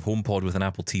some kind of HomePod with an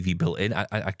Apple TV built in.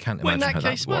 I can't imagine how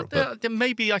that would work. Then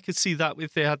maybe I could see that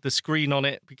if they had the screen on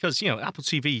it, because Apple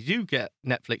TV, you get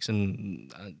Netflix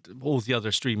and all the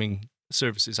other streaming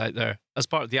services out there as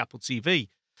part of the Apple TV.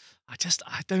 I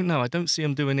don't know. I don't see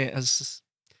them doing it as,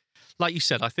 like you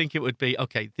said. I think it would be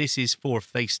okay. This is for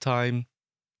FaceTime.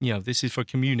 This is for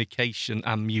communication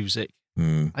and music.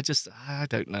 I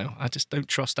don't know. I just don't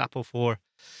trust Apple for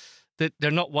that.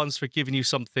 They're not ones for giving you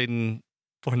something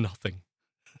for nothing.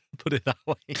 Put it that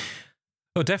way.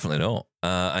 Oh, definitely not.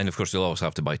 And of course, you'll always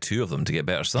have to buy two of them to get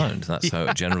better sound. That's how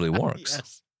it generally works.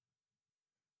 Yes.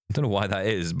 I don't know why that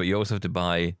is, but you always have to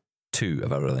buy two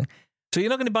of everything. So you're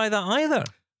not going to buy that either?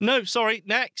 No, sorry.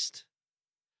 Next.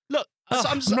 Look,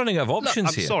 I'm running out of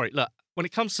options here. I'm sorry. Look, when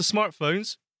it comes to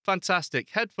smartphones, fantastic.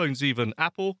 Headphones even.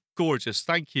 Apple, gorgeous.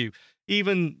 Thank you.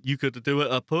 Even you could do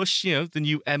it a push, the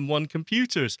new M1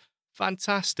 computers.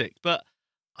 Fantastic. But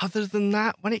other than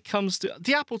that, when it comes to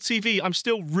the Apple TV, I'm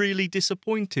still really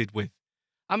disappointed with.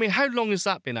 I mean, how long has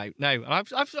that been out now? And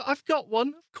I've got one.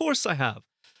 Of course I have.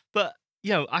 But,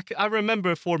 I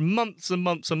remember for months and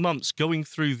months and months going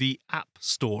through the App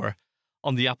Store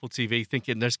on the Apple TV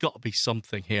thinking there's got to be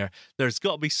something here. There's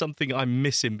got to be something I'm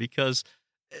missing because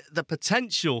the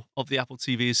potential of the Apple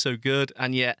TV is so good,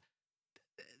 and yet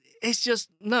it's just,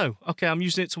 no. Okay, I'm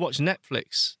using it to watch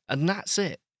Netflix, and that's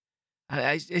it. And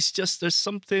it's just, there's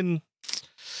something,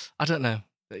 I don't know.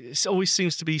 It always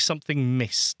seems to be something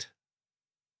missed.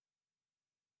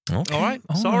 Okay. All right,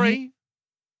 sorry.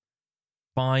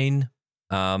 Fine.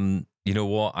 You know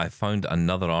what? I found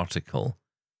another article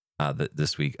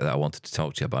this week that I wanted to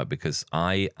talk to you about because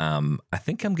I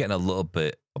think I'm getting a little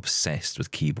bit obsessed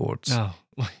with keyboards. Oh,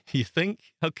 you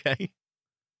think? Okay.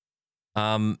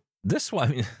 This one,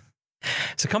 I mean,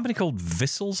 it's a company called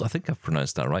Vissles. I think I've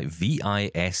pronounced that right.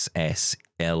 Vissles.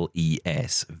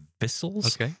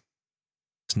 Vissles. Okay.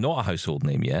 It's not a household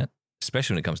name yet,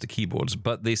 especially when it comes to keyboards,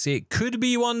 but they say it could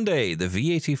be one day. The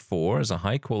V84 is a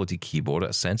high-quality keyboard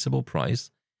at a sensible price,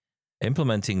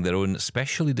 implementing their own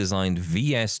specially designed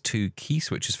VS2 key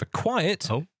switches for quiet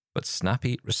but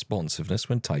snappy responsiveness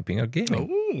when typing or gaming.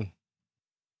 Oh.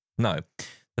 Now,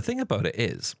 the thing about it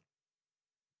is,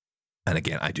 and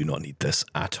again, I do not need this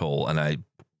at all, and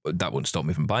that won't stop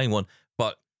me from buying one,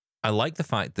 but I like the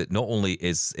fact that not only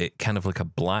is it kind of like a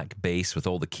black base with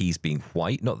all the keys being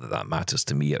white, not that that matters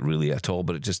to me really at all,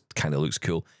 but it just kind of looks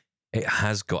cool. It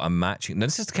has got a matching... Now,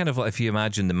 this is kind of like if you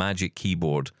imagine the Magic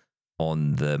Keyboard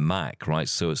on the Mac, right?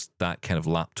 So it's that kind of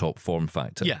laptop form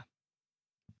factor. Yeah.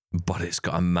 But it's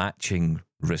got a matching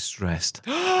wrist rest.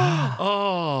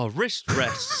 Oh, wrist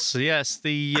rests. Yes,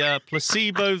 the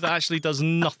placebo that actually does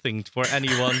nothing for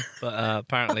anyone, but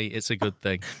apparently it's a good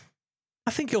thing.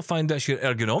 I think you'll find that's your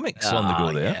ergonomics on the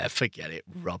go there. Yeah, forget it.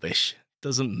 Rubbish.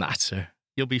 Doesn't matter.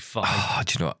 You'll be fine. Oh,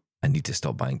 do you know what? I need to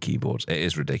stop buying keyboards. It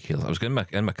is ridiculous. I was in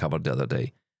my cupboard the other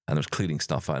day and I was clearing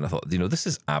stuff out and I thought, this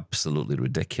is absolutely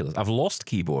ridiculous. I've lost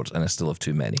keyboards and I still have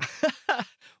too many.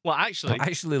 Well, actually... I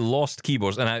actually lost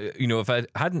keyboards and if I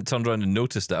hadn't turned around and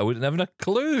noticed it, I wouldn't have a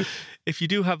clue. If you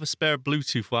do have a spare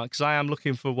Bluetooth one, because I am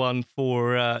looking for one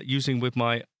for using with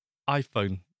my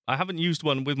iPhone. I haven't used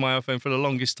one with my iPhone for the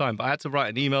longest time, but I had to write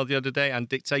an email the other day and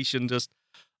dictation just,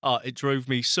 it drove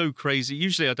me so crazy.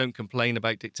 Usually I don't complain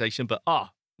about dictation, but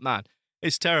man,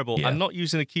 it's terrible. Yeah. I'm not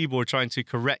using a keyboard trying to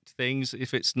correct things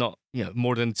if it's not,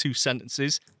 more than 2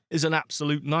 sentences is an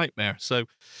absolute nightmare. So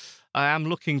I am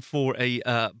looking for a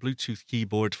Bluetooth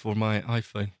keyboard for my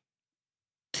iPhone.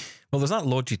 Well, there's that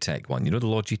Logitech one. You know the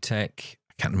Logitech?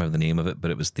 I can't remember the name of it,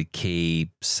 but it was the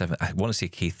K7. I want to say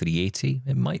K380.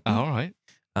 It might be. All right.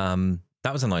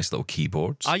 That was a nice little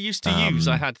keyboard. I used to use,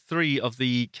 I had 3 of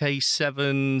the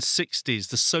K760s,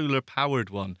 the solar powered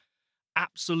one.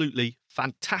 Absolutely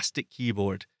fantastic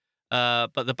keyboard.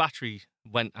 But the battery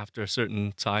went after a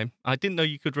certain time. I didn't know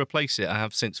you could replace it. I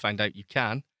have since found out you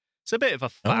can. It's a bit of a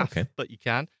faff, but you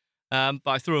can. But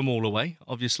I threw them all away,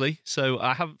 obviously. So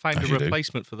I haven't found a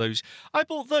replacement for those. I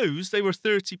bought those. They were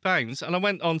 £30. And I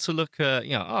went on to look,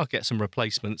 I'll get some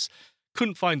replacements.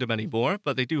 Couldn't find them anymore,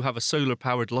 but they do have a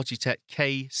solar-powered Logitech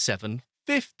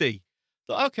K750.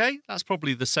 Thought, okay, that's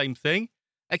probably the same thing,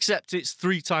 except it's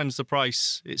 3 times the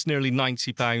price. It's nearly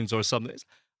 £90 or something.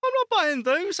 I'm not buying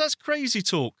those. That's crazy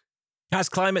talk. That's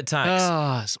climate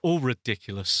tax. It's all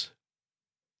ridiculous.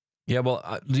 Yeah,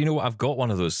 well, you know what? I've got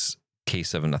one of those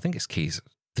K7. I think it's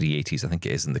K380s. I think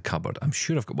it is in the cupboard. I'm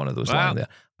sure I've got one of those lying there.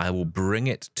 I will bring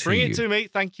it to you. Bring it to me.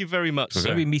 Thank you very much, We're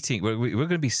going to be meeting. We're going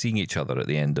to be seeing each other at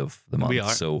the end of the month. We are.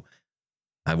 So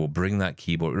I will bring that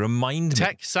keyboard. Remind me.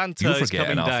 Tech Santa is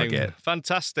coming down. Forget.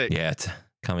 Fantastic. Yeah,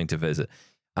 coming to visit.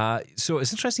 So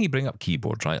it's interesting you bring up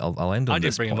keyboard, right? I'll end on this. I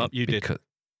didn't bring them up. You did.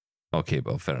 Okay,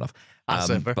 well, fair enough.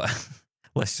 But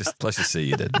let's just say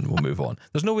you did, and we'll move on.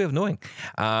 There's no way of knowing.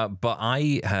 But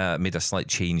I made a slight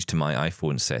change to my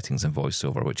iPhone settings and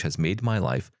VoiceOver, which has made my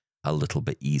life a little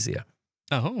bit easier.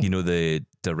 Oh, you know the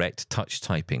direct touch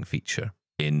typing feature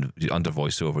under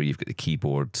VoiceOver. You've got the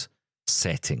keyboard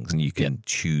settings, and you can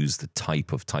choose the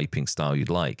type of typing style you'd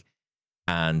like.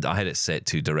 And I had it set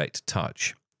to direct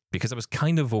touch because I was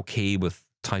kind of okay with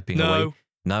typing away.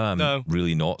 Now I'm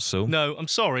really not so. No, I'm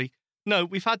sorry. No,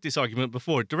 we've had this argument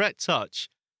before. Direct touch.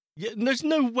 There's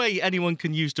no way anyone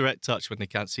can use direct touch when they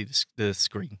can't see the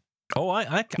screen. Oh,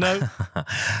 I can. No.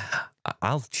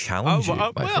 I'll challenge you,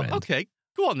 my friend. Okay.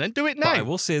 Go on then. Do it now. But I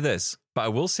will say this.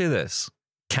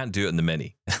 Can't do it in the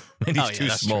Mini. and it's too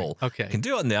small. True. Okay. You can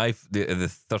do it on the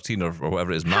 13 or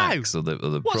whatever it is Max or the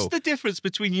Pro. What's the difference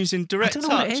between using direct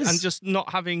touch and just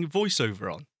not having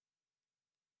voiceover on?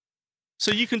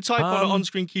 So you can type on an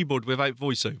on-screen keyboard without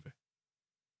voiceover.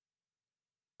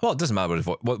 Well, it doesn't matter with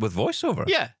voiceover.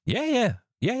 Yeah.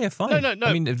 Yeah, fine. No.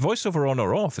 I mean, voiceover on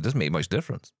or off, it doesn't make much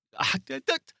difference.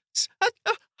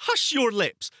 Hush your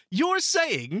lips. You're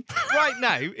saying right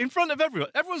now, in front of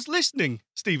everyone's listening,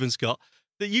 Stephen Scott,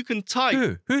 that you can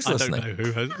type. Who's listening? I don't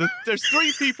know who. There's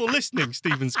 3 people listening,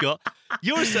 Stephen Scott.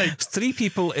 You're saying... 3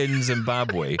 people in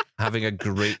Zimbabwe having a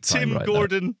great time Tim right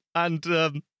Gordon now.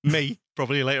 and me,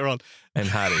 probably later on. And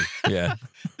Harry, yeah.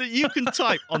 That you can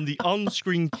type on the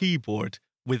on-screen keyboard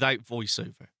without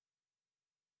voiceover.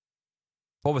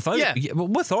 Well, without? Yeah. Well,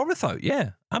 with or without,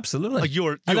 yeah, absolutely.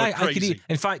 You're crazy.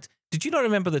 In fact, did you not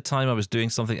remember the time I was doing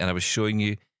something and I was showing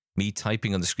you me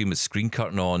typing on the screen with screen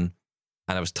curtain on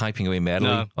and I was typing away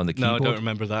merrily on the keyboard? No, I don't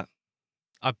remember that.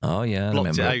 I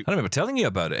remember. I remember telling you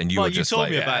about it and you were just told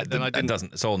like, me about it, then I didn't. It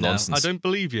doesn't. It's all nonsense. I don't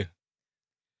believe you.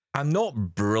 I'm not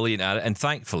brilliant at it, and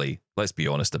thankfully, let's be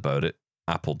honest about it,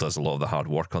 Apple does a lot of the hard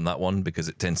work on that one because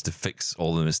it tends to fix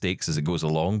all the mistakes as it goes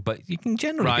along, but you can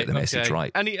generally get the message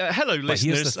right. And hello,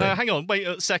 listeners. Hang on, wait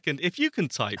a second. If you can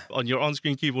type on your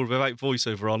on-screen keyboard without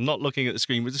voiceover on, not looking at the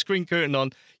screen, with the screen curtain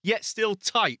on, yet still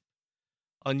type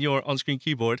on your on-screen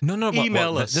keyboard,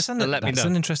 email us and let me know. That's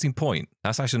an interesting point.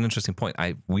 That's actually an interesting point.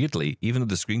 Weirdly, even though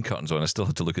the screen curtain's on, I still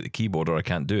have to look at the keyboard or I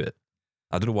can't do it.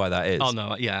 I don't know why that is. Oh,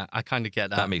 no, yeah, I kind of get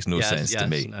that. That makes no sense to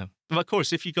me. No. Well, of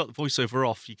course, if you got the voiceover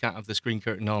off, you can't have the screen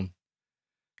curtain on.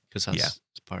 Because that's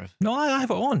part of... No, I have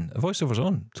it on. The voiceover's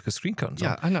on because screen curtain's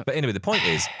on. I know. But anyway, the point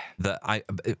is that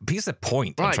here's the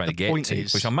point I'm trying to get to,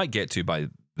 which I might get to by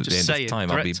the end of time.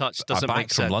 I'll be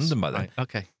back from London by then. Right,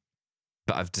 okay.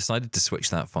 But I've decided to switch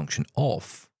that function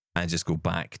off and just go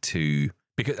back to...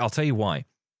 Because I'll tell you why.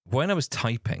 When I was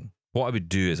typing, what I would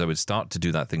do is I would start to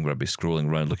do that thing where I'd be scrolling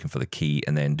around looking for the key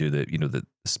and then do the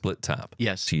split tap.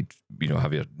 Yes. So you'd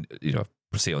have your,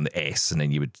 say on the S and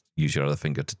then you would use your other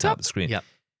finger to tap the screen. Yep.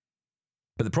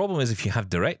 But the problem is if you have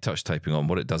direct touch typing on,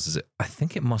 what it does is I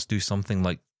think it must do something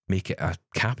like make it a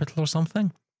capital or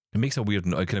something. It makes a weird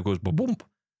noise. It kind of goes boom,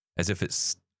 as if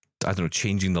it's, I don't know,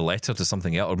 changing the letter to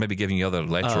something else or maybe giving you other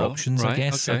letter options, I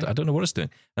guess. Okay. I don't know what it's doing.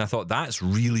 And I thought that's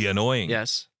really annoying.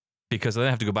 Yes. Because I then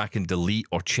have to go back and delete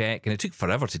or check, and it took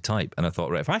forever to type. And I thought,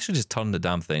 right, if I should just turn the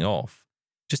damn thing off,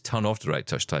 just turn off direct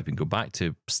touch typing, go back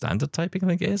to standard typing, I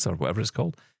think it is, or whatever it's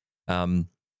called.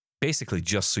 Basically,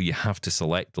 just so you have to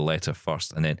select the letter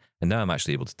first, and now I'm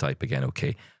actually able to type again.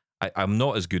 Okay, I'm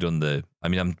not as good I'm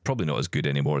probably not as good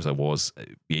anymore as I was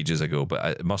ages ago,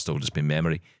 but it must have just been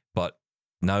memory. But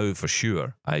now for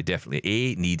sure, I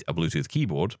definitely need a Bluetooth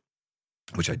keyboard,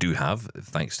 which I do have,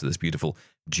 thanks to this beautiful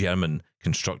German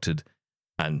constructed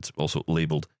and also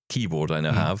labelled keyboard I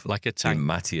now have. Like a tank.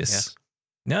 Matthias.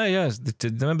 Yes.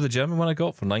 Remember the German one I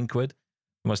got for £9?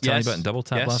 I was telling you about in Double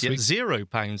Tap last week.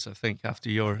 £0, I think, after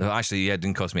your... Actually, it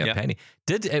didn't cost me a penny.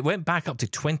 It went back up to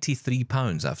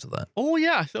 £23 after that. Oh,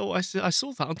 yeah. I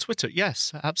saw that on Twitter.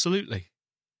 Yes, absolutely.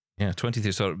 Yeah,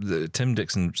 23. So Tim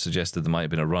Dixon suggested there might have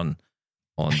been a run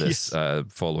on this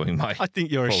following my... I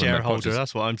think you're a shareholder.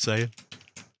 That's what I'm saying.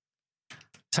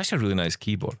 It's actually a really nice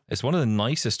keyboard. It's one of the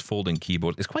nicest folding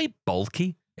keyboards. It's quite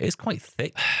bulky. It is quite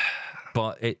thick.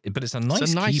 But it's a nice keyboard.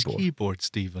 It's a nice keyboard,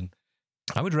 Stephen.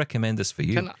 I would recommend this for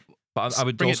you. But I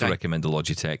would also recommend the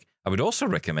Logitech. I would also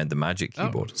recommend the Magic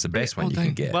keyboard. It's the best one you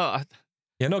can get. Well,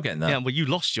 you're not getting that. Yeah, well, you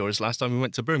lost yours last time we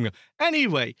went to Birmingham.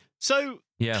 Anyway, so...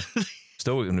 Yeah,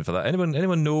 still waiting for that.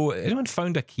 Anyone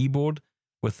found a keyboard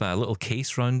with a little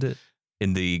case around it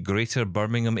in the greater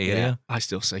Birmingham area? Yeah, I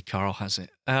still say Carl has it.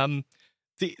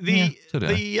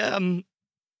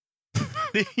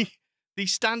 The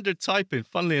standard typing,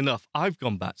 funnily enough, I've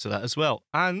gone back to that as well.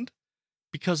 And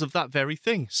because of that very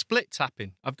thing, split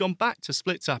tapping. I've gone back to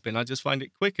split tapping. I just find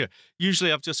it quicker.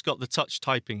 Usually I've just got the touch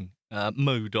typing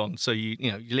mode on. So you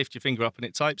lift your finger up and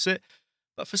it types it.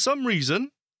 But for some reason,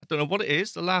 I don't know what it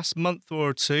is, the last month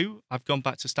or two, I've gone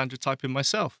back to standard typing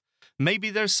myself.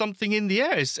 Maybe there's something in the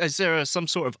air. Is there some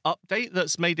sort of update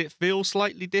that's made it feel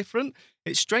slightly different?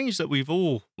 It's strange that we've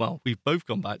both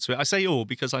gone back to it. I say all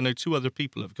because I know 2 other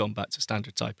people have gone back to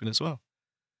standard typing as well.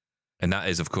 And that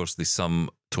is, of course, the sum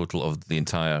total of the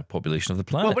entire population of the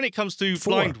planet. Well, when it comes to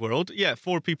 4. Blind World,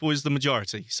 4 people is the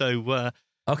majority. So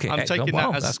okay, I'm taking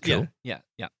that as... That's cool. Yeah.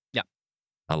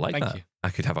 I like Thank that. you. I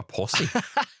could have a posse.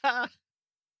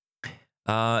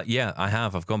 I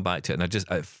have. I've gone back to it, and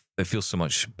it feels so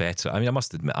much better. I mean, I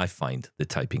must admit, I find the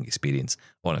typing experience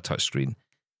on a touch screen,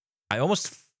 I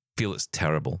almost feel it's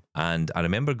terrible. And I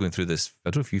remember going through this, I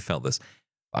don't know if you felt this,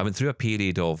 I went through a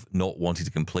period of not wanting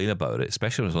to complain about it,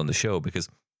 especially when I was on the show, because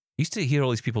I used to hear all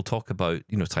these people talk about,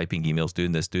 typing emails,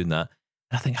 doing this, doing that.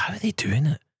 And I think, how are they doing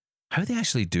it? How are they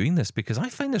actually doing this? Because I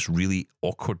find this really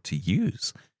awkward to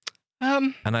use.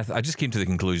 And I just came to the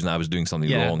conclusion that I was doing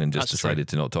something wrong and just decided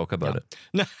to not talk about it.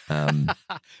 No.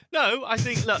 No, I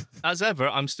think, look, as ever,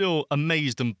 I'm still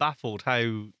amazed and baffled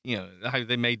how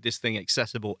they made this thing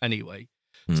accessible anyway.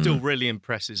 Still really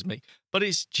impresses me. But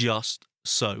it's just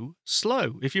so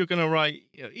slow. If you're going to write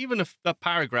even a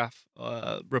paragraph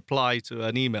reply to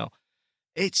an email,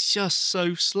 it's just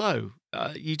so slow.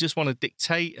 You just want to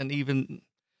dictate and even...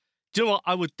 Do you know what?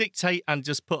 I would dictate and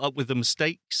just put up with the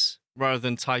mistakes rather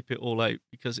than type it all out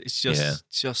because it's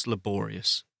just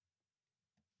laborious.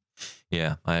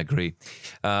 Yeah, I agree.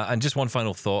 And just one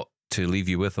final thought to leave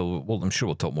you with. Well, I'm sure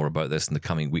we'll talk more about this in the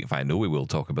coming week. I know we will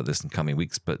talk about this in coming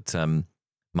weeks, but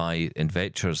my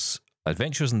adventures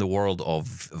in the world of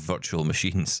virtual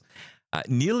machines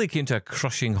nearly came to a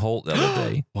crushing halt the other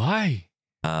day. Why?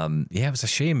 It was a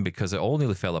shame because it all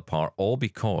nearly fell apart, all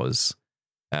because,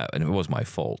 and it was my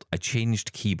fault, I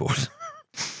changed keyboard.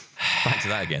 Back to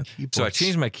that again. Keyboards. So I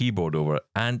changed my keyboard over,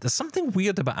 and there's something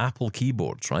weird about Apple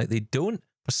keyboards, right? They don't,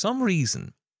 for some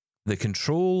reason, the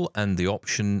control and the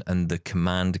option and the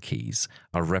command keys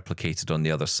are replicated on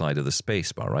the other side of the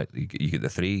spacebar, right? You get the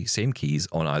three same keys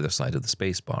on either side of the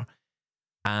spacebar.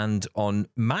 And on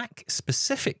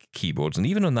Mac-specific keyboards, and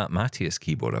even on that Matias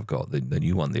keyboard I've got, the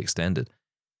new one, the extended,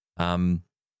 they're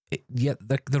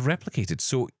replicated.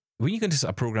 So when you go into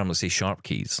a program, let's say Sharp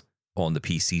Keys on the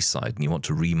PC side, and you want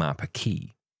to remap a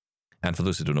key, and for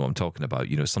those who don't know what I'm talking about,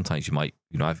 sometimes you might,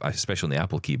 especially on the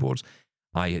Apple keyboards,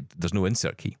 there's no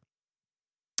insert key.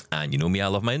 And you know me, I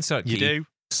love my insert key. You do.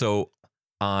 So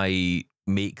I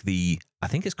make I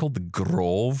think it's called the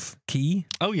Grove key.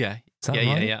 Oh, yeah.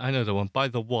 Yeah. I know the one. By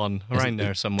the one, around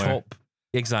there somewhere. Top,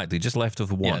 exactly, just left of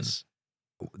the one. Yes.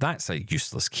 That's a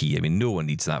useless key. I mean, no one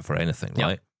needs that for anything,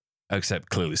 right? Except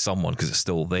clearly someone, because it's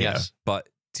still there. Yes. But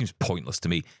it seems pointless to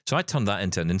me. So I turned that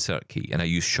into an insert key, and I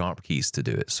use Sharp Keys to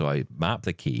do it. So I map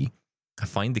the key, I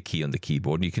find the key on the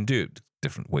keyboard, and you can do it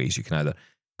different ways. You can either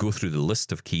go through the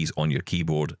list of keys on your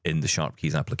keyboard in the Sharp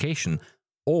Keys application,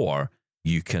 or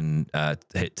you can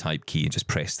hit Type key and just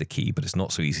press the key, but it's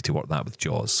not so easy to work that with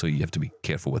JAWS, so you have to be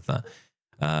careful with that.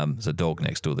 There's a dog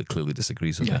next door that clearly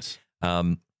disagrees with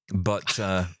me. But,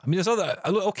 I mean, there's other...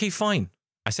 Okay, fine.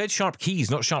 I said Sharp Keys,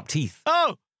 not Sharp Teeth.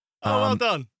 Oh, well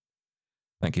done.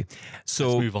 Thank you.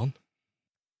 So let's move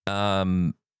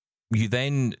on. You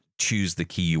then choose the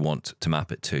key you want to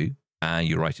map it to, and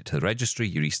you write it to the registry,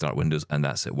 you restart Windows, and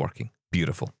that's it working.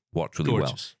 Beautiful. Worked really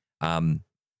Gorgeous. well.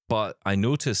 But I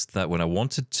noticed that when I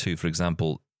wanted to, for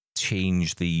example,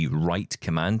 change the right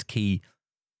command key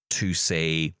to,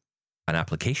 say, an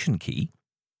application key,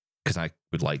 because I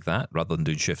would like that, rather than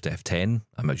doing Shift F10.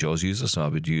 I'm a JAWS user, so I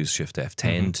would use Shift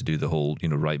F10 to do the whole,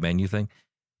 right menu thing,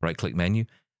 right-click menu.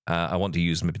 I want to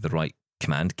use maybe the right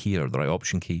command key or the right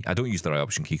option key. I don't use the right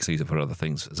option key because I use it for other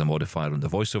things as a modifier on the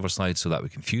VoiceOver side, so that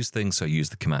would confuse things, so I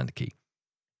use the command key.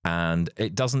 And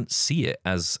it doesn't see it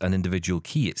as an individual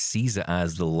key. It sees it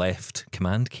as the left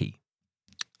command key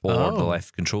or the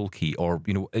left control key, or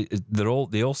they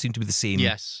all seem to be the same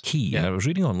key. Yeah. And I was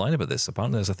reading online about this.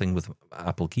 Apparently, there's a thing with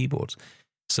Apple keyboards.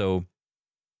 So,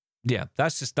 yeah,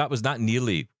 that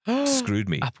nearly screwed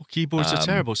me. Apple keyboards are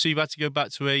terrible. So you've had to go back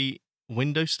to a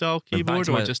Windows style keyboard,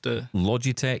 or just a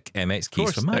Logitech MX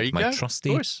keys from Mac, my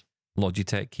trusty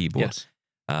Logitech keyboard. Yes.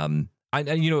 And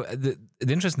the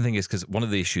interesting thing is, because one of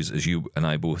the issues, as you and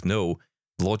I both know,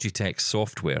 Logitech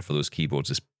software for those keyboards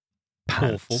is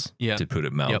awful, to put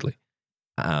it mildly.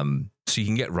 So you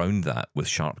can get around that with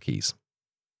Sharp Keys.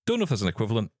 Don't know if there's an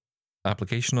equivalent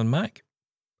application on Mac.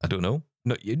 I don't know.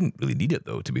 No, you didn't really need it,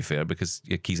 though, to be fair, because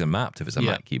your keys are mapped if it's a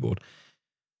Mac keyboard.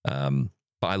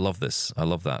 But I love this. I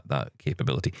love that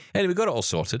capability. Anyway, we got it all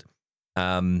sorted.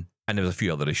 And there was a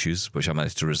few other issues which I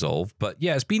managed to resolve. But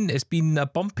yeah, it's been a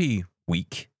bumpy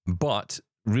week, but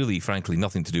really, frankly,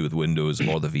 nothing to do with Windows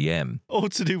or the VM. All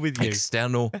to do with you.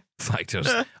 External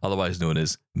factors, otherwise known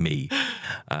as me.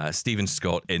 Stephen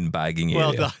Scott in bagging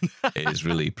area is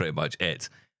really pretty much it.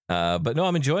 But no,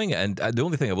 I'm enjoying it. And the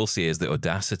only thing I will say is that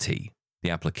Audacity, the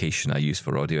application I use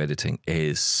for audio editing,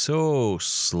 is so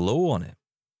slow on it.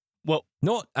 Well,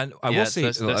 I will say,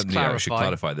 I should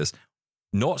clarify this.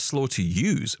 Not slow to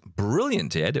use,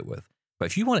 brilliant to edit with. But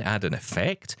if you want to add an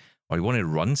effect, or you want to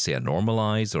run, say, a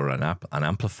normalize or an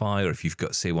amplify, or if you've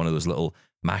got, say, one of those little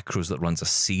macros that runs a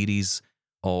series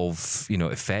of,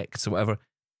 effects or whatever,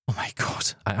 oh my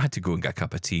God, I had to go and get a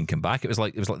cup of tea and come back. It was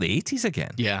like the 80s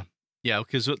again. Yeah. Yeah,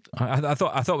 because I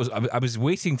thought I was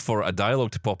waiting for a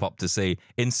dialogue to pop up to say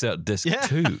insert disc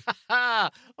 2.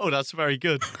 Oh, that's very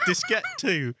good. Diskette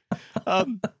 2.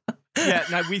 Yeah,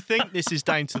 now we think this is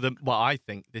down to the. Well, I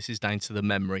think this is down to the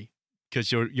memory,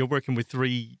 because you're working with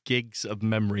 3 gigs of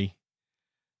memory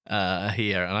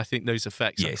here, and I think those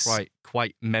effects are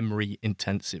quite memory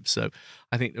intensive. So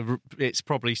I think it's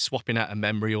probably swapping out a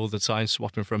memory all the time,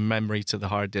 swapping from memory to the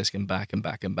hard disk and back and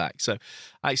back and back. So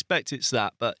I expect it's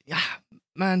that, but yeah,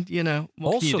 man,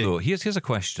 what also can you do? though, here's a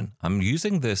question. I'm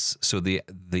using this, so the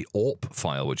AUP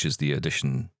file, which is the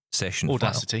Audition session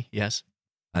Audacity, file. yes.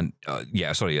 And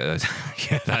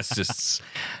that's just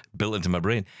built into my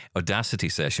brain. Audacity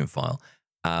session file.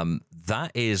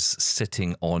 That is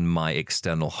sitting on my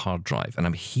external hard drive, and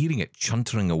I'm hearing it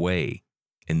chuntering away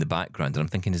in the background. And I'm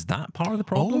thinking, is that part of the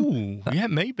problem? Yeah,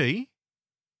 maybe.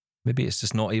 Maybe it's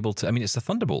just not able to. I mean, it's a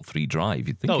Thunderbolt 3 drive.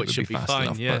 You'd think it would should be fast fine.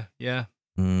 enough. Yeah, but, yeah.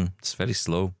 It's very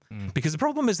slow. Because the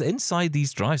problem is that inside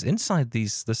these drives,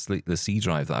 the C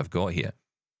drive that I've got here,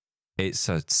 it's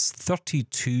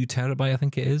 32 terabyte, I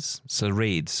think it is. It's a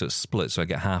RAID, so it's split, so I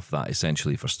get half that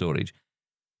essentially for storage.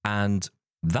 And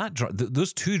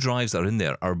those 2 drives that are in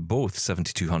there are both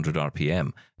 7,200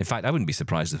 RPM. In fact, I wouldn't be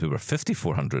surprised if we were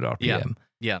 5,400 RPM.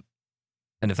 Yeah.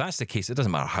 And if that's the case, it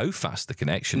doesn't matter how fast the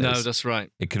connection is. No, that's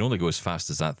right. It can only go as fast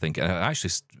as that thing.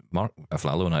 Actually, Mark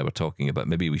Aflalo and I were talking about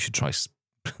maybe we should try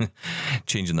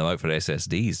changing them out for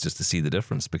SSDs just to see the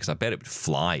difference, because I bet it would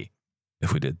fly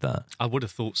if we did that. I would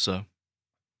have thought so.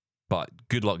 But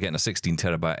good luck getting a 16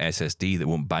 terabyte SSD that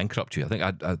won't bankrupt you. I think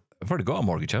I've already got a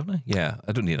mortgage, haven't I? Yeah,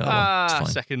 I don't need another one. It's fine.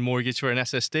 Second mortgage for an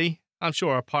SSD. I'm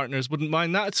sure our partners wouldn't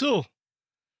mind that at all.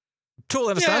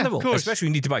 Totally understandable. Yeah, of course. Especially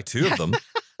when you need to buy 2 of them.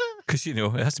 Because, it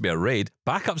has to be a RAID.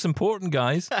 Backup's important,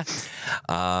 guys.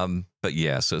 But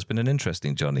yeah, so it's been an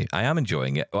interesting journey. I am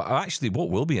enjoying it. Well, actually, what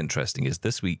will be interesting is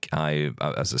this week, as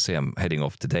I say, I'm heading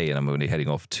off today, and I'm only heading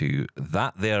off to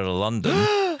that there London.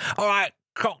 All right,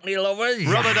 Cockney lovers.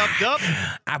 Rub-a-dub-dub.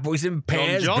 Apples and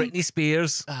pears, John. Britney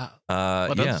Spears.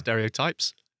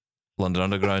 Stereotypes. London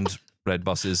Underground, red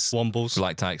buses. Wombles.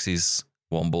 Black taxis.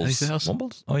 Wombles. Anything else?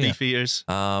 Wombles? Oh, yeah. Beefeaters.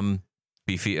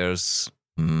 Beefeaters.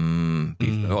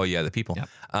 Oh, yeah, the people. Yep.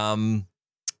 I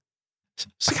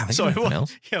can't think Sorry, of anything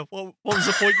else. Yeah, what was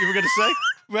the point you were going to say?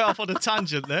 We're off on a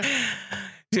tangent there.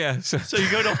 Yeah. So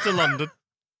you're going off to London.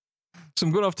 So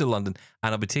I'm going off to London,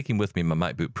 and I'll be taking with me my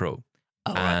MacBook Pro.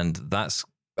 Oh, and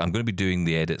I'm going to be doing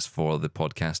the edits for the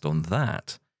podcast on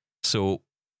that. So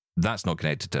that's not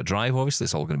connected to a drive, obviously.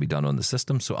 It's all going to be done on the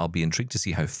system. So I'll be intrigued to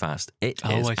see how fast it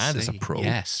is. And it's a Pro.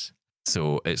 Yes.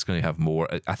 So it's going to have more.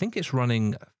 I think it's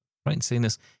running, right in saying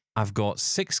this, I've got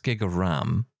 6 gig of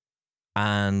RAM,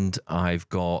 and I've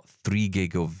got 3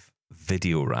 gig of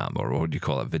video RAM, or what do you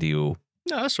call it? Video.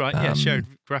 No, that's right. Yeah, shared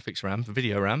graphics RAM,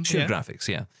 video RAM. Shared graphics,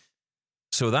 yeah.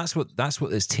 So that's what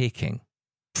it's taking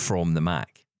from the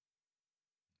Mac.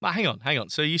 But hang on.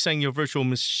 So you're saying your virtual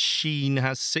machine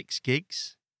has 6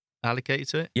 gigs allocated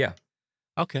to it? Yeah.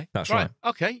 Okay. That's right.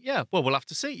 Okay, yeah. Well, we'll have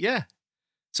to see, yeah.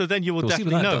 So then you will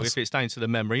definitely know if it's down to the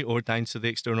memory or down to the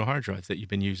external hard drive that you've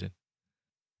been using.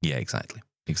 Yeah, exactly.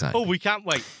 Oh, we can't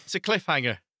wait. It's a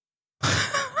cliffhanger.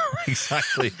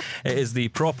 Exactly. It is the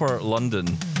proper London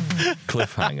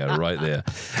cliffhanger right there.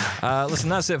 Listen,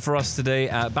 that's it for us today.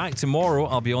 Back tomorrow,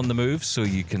 I'll be on the move, so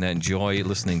you can enjoy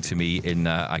listening to me in,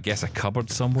 I guess, a cupboard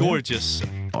somewhere. Gorgeous.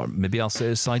 Or maybe I'll sit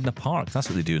outside in a park. That's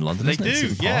what they do in London, They isn't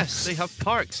it? do, yes. They have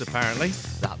parks, apparently.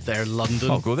 That there,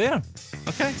 London. I'll go there.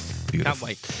 Okay. Beautiful. Can't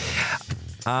wait.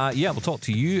 Yeah, we'll talk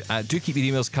to you. Do keep your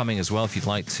emails coming as well. If you'd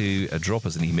like to drop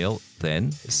us an email, then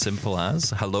as simple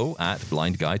as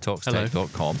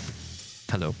hello@blindguytalkstech.com.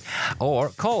 Hello. Or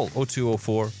call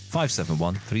 0204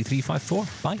 571 3354.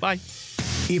 Bye. Bye.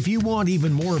 If you want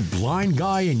even more Blind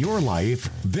Guy in your life,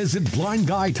 visit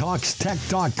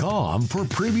blindguytalkstech.com for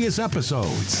previous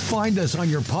episodes. Find us on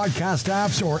your podcast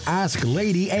apps, or ask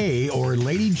Lady A or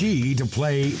Lady G to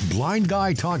play Blind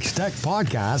Guy Talks Tech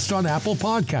podcast on Apple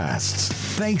Podcasts.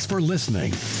 Thanks for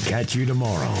listening. Catch you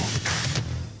tomorrow.